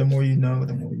 throughout, the more you know,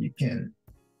 the more you can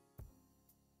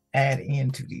add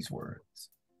into these words.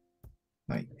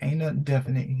 Like, ain't nothing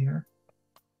definite here.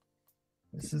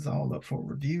 This is all up for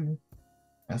review.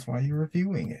 That's why you're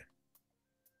reviewing it.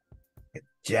 It's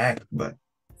jacked, but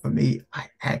for me, I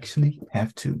actually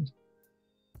have to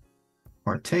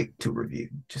partake to review.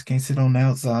 Just can't sit on the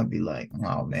outside and be like,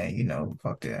 oh man, you know,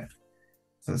 fuck that.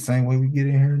 It's the same way we get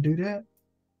in here and do that.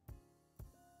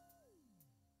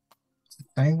 It's the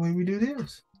same way we do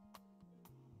this.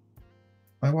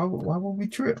 Like, why would we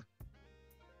trip?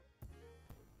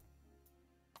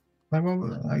 Like,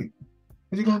 what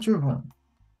you gonna trip on?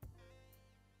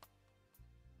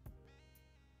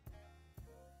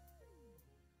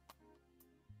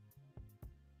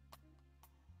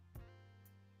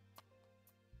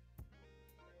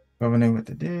 Governing with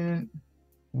the Dead,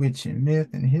 Witch and Myth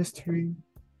and History.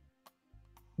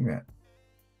 Yeah.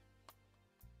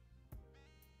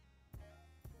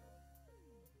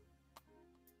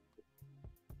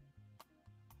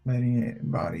 Letting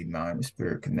it body, mind,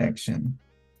 spirit connection.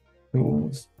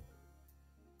 Tools.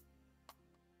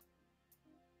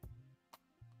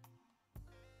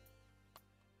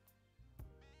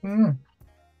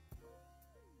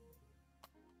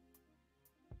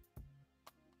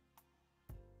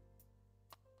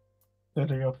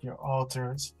 Setting up your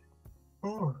altars.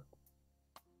 Ooh.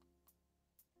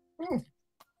 Ooh.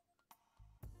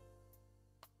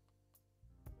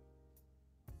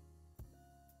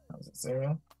 How's it,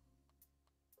 Sarah?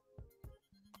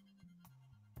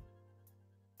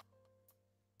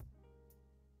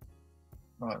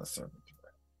 Oh, the serpent.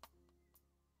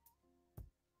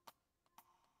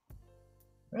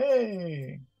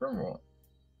 Hey, come on.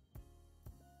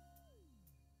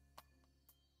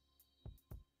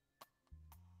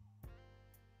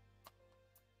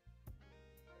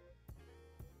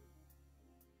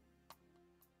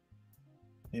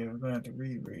 Yeah, we're gonna have to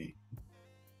reread.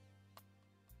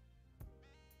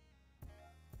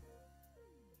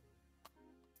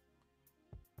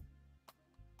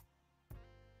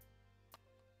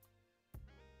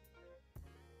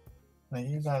 Like,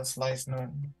 you gotta slice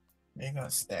nothing. You ain't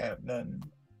gotta stab nothing.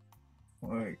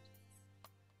 Like,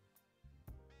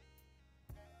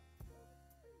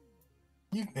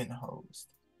 you've been hosed.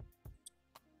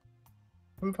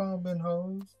 We've all been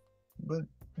hosed, but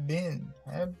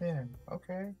have been.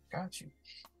 Okay, got you.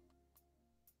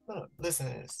 Look, listen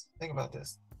to this. Think about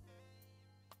this.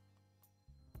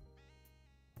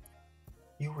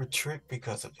 You were tricked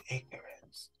because of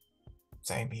ignorance.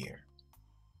 Same here.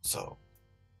 So,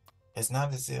 it's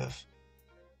not as if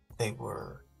they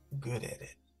were good at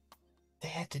it. They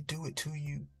had to do it to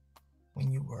you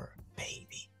when you were a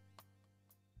baby.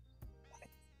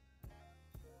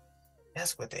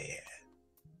 That's what they had.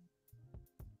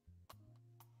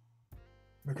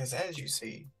 Because as you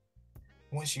see,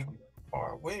 once you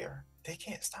are aware, they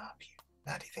can't stop you.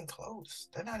 Not even close.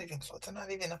 They're not even close. They're not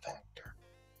even a factor.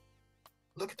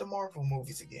 Look at the Marvel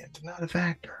movies again. They're not a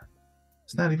factor.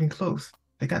 It's not even close.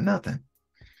 They got nothing.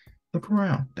 Look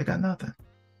around. They got nothing.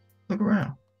 Look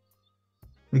around.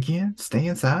 Again, stay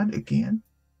inside again.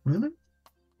 Really?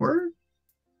 Word?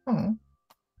 Oh,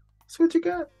 that's what you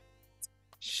got?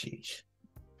 Sheesh.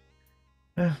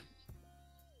 Yeah.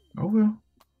 Oh well.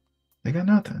 They got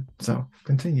nothing. So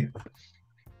continue.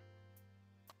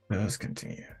 Let's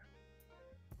continue.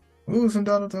 Ooh, some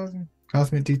dollar dozen.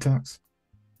 Cosmic detox.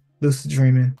 Lucid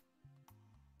dreaming.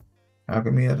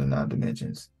 Alchemy of the nine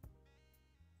dimensions.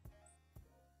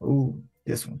 Ooh,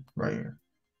 this one right here.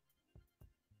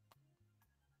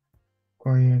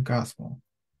 Korean Gospel.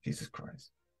 Jesus Christ.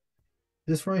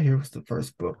 This right here was the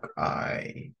first book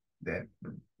that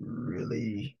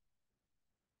really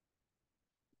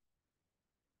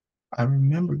I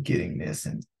remember getting this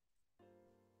and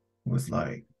was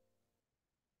like,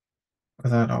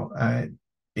 because I had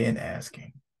been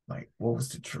asking, like, what was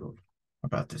the truth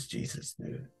about this Jesus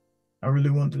dude? I really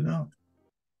wanted to know.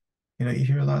 You know, you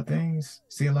hear a lot of things,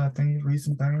 see a lot of things, read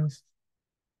some things.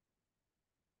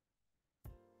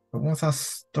 But once I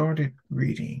started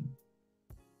reading,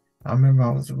 I remember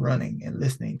I was running and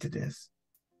listening to this.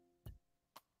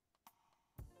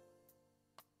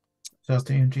 Just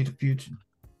to MG the Future.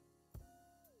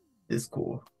 It's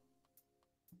cool.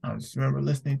 I just remember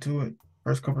listening to it,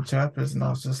 first couple chapters, and I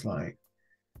was just like,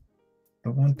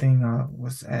 the one thing I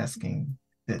was asking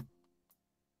that,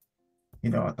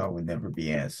 I thought would never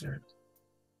be answered.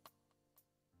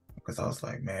 Because I was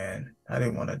like, man, I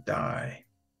didn't want to die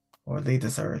or leave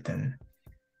this earth and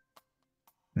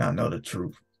not know the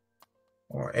truth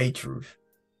or a truth.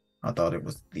 I thought it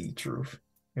was the truth.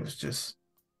 It was just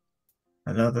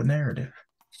another narrative.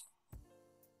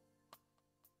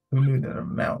 Who knew that a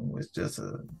mountain was just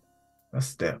a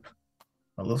step,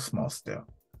 a little small step,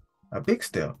 a big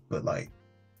step, but like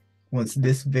once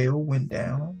this veil went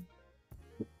down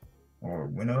or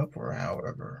went up or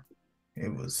however,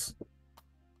 it was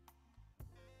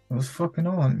fucking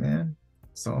on, man.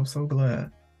 So I'm so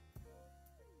glad.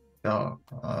 Dog,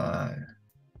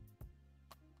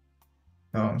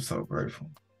 I'm so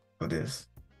grateful for this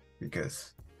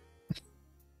because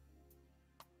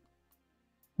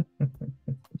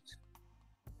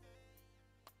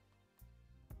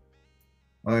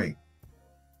like,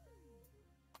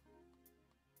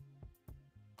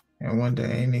 and one day I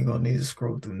ain't even gonna need to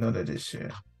scroll through none of this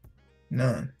shit.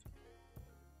 None.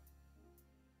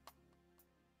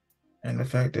 And the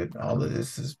fact that all of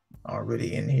this is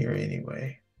already in here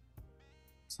anyway.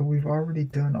 So we've already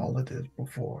done all of this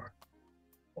before.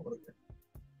 All of it.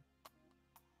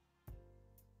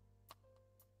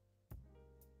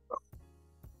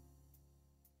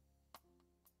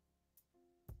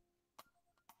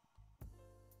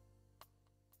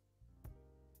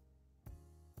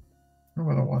 I'm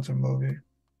gonna watch a movie.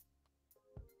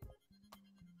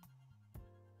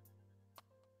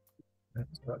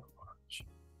 Let's go watch.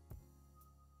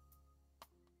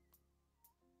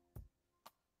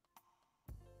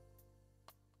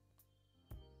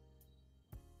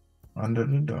 Under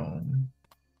the Dome.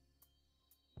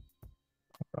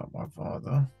 About my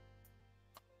father.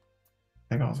 I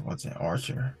think I was watching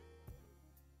Archer.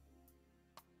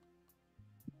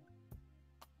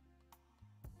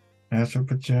 Astral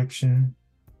projection.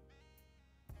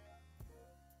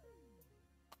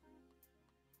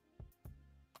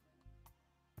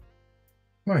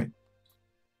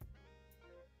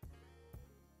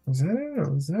 Was that it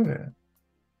or was that it?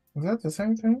 Was that the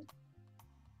same thing?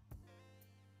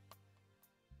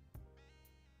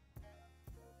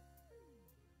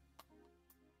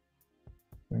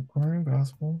 The Aquarian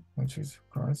Gospel of Jesus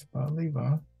Christ by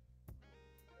Levi.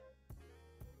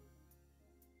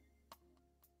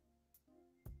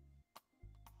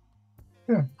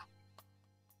 Yeah.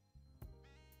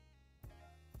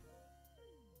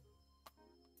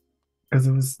 Because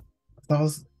it was,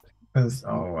 because,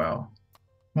 oh, well.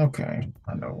 Okay.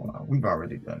 I know we've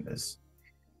already done this.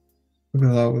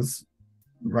 Because I was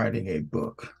writing a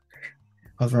book.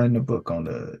 I was writing a book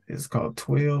it's called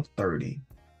 1230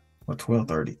 or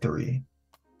 1233,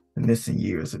 The Missing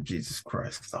Years of Jesus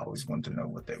Christ, because I always wanted to know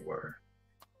what they were.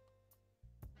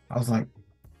 I was like,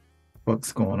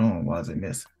 what's going on? Why is it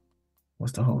missing?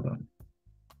 What's the hold on?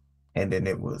 And then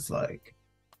it was like,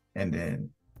 and then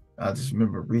I just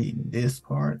remember reading this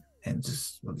part and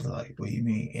just was like, what do you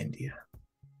mean India?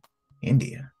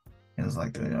 India. And it was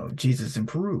like, Jesus in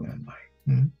Peru. And I'm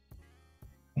like,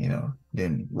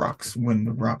 then when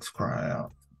the rocks cry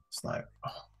out, it's like,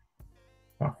 oh,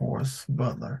 my Horace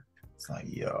Butler. It's like,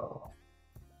 yo.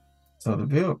 So the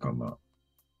veil come up.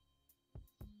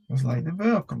 It's like the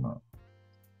veil come up.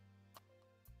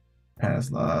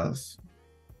 Past lives,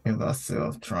 heal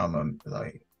thyself, trauma,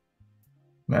 like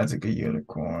magic of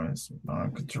unicorns,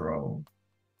 mind control.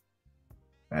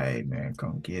 Hey man,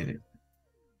 come get it.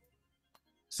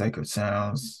 Sacred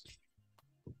sounds,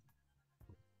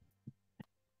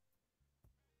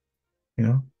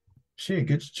 shit,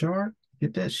 get your chart,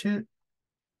 get that shit.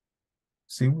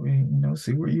 See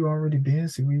where you already been,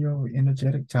 see where your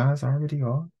energetic ties already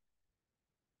are.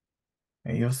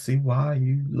 And you'll see why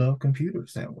you love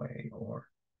computers that way, or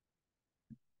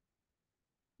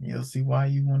you'll see why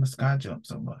you want to sky jump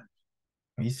so much.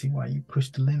 Or you see why you push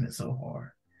the limit so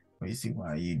hard. Or you see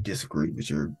why you disagree with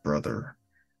your brother,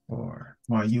 or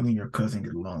why you and your cousin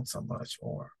get along so much,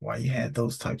 or why you had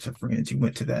those types of friends. You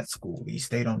went to that school, you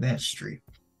stayed on that street,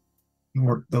 you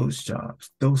worked those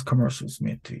jobs, those commercials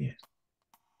meant to you,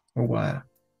 or why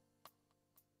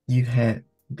you had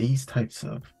these types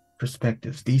of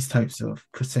perspectives, these types of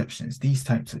perceptions, these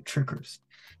types of triggers.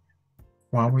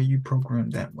 Why were you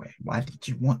programmed that way? Why did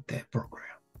you want that program?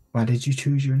 Why did you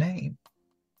choose your name?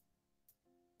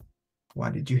 Why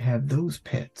did you have those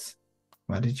pets?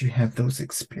 Why did you have those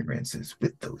experiences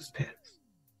with those pets?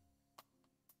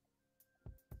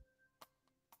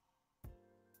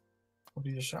 What are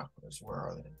your chakras? Where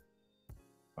are they?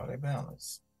 Are they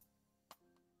balanced?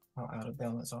 How out of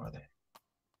balance are they?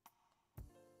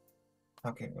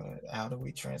 Okay, but how do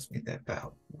we transmit that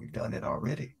power? We've done it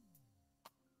already.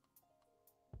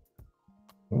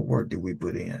 What work did we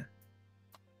put in?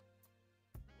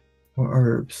 What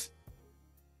herbs?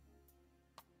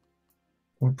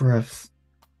 What breaths?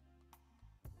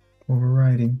 What we're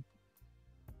writing?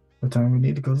 What time we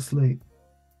need to go to sleep?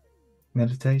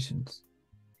 Meditations.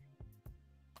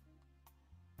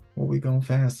 What we gonna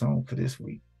fast on for this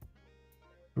week?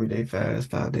 3-day fast,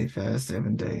 5-day fast,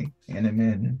 7-day,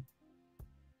 intermittent.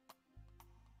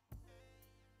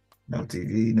 No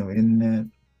TV, no internet,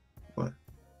 but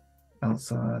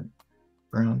outside,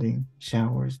 grounding,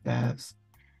 showers, baths,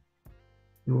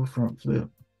 do a front flip.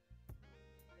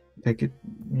 Take it,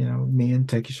 men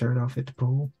take your shirt off at the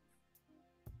pool.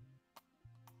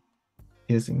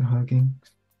 Kissing, hugging.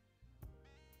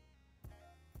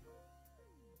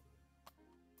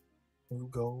 New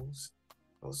goals,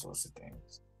 those sorts of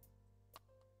things.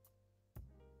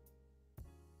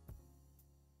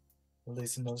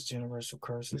 Releasing those generational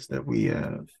curses that we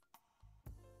have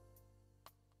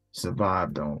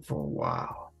survived on for a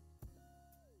while.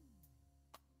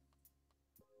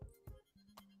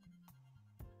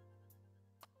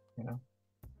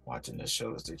 Watching the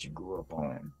shows that you grew up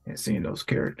on and seeing those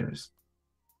characters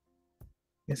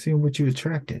and seeing what you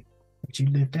attracted, what you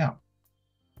lived out.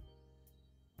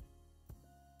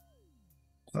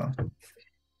 So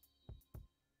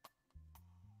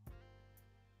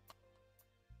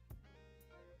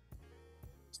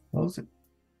close it.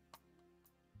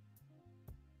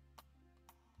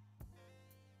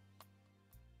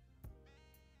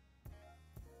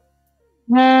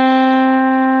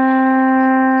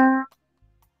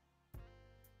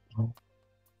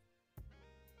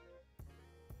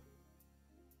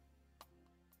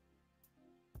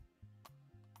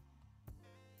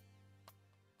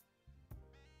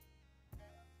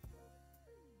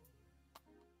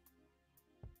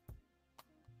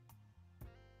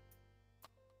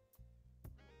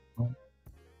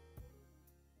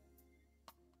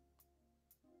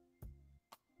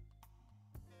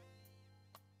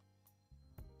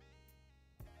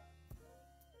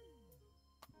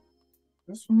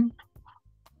 This one?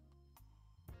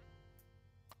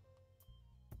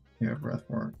 Yeah, breath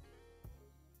work.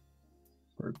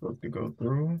 We're supposed to go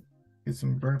through, get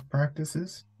some breath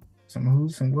practices, some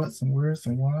who's, some what's, some where's,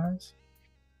 some why's.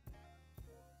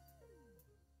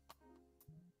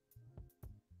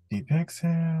 Deep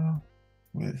exhale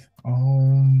with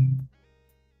Om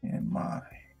and my.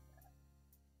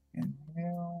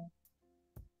 Inhale.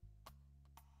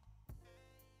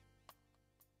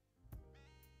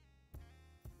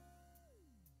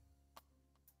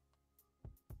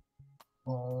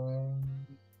 Om.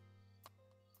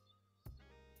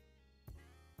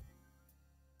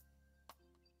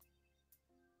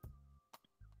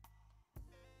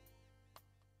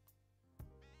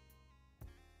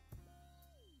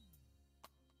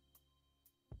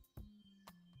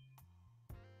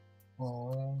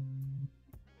 Om.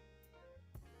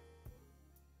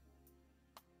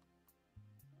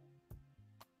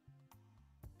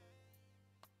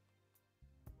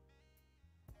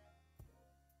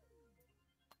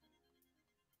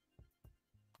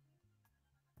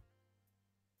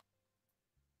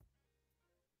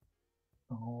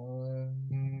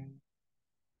 Om.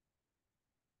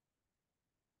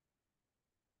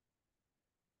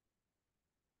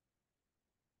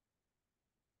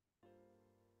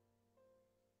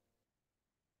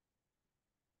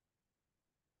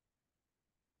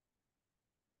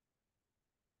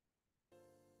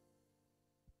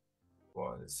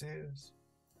 Boy, this is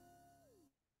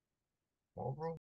MooRRooM.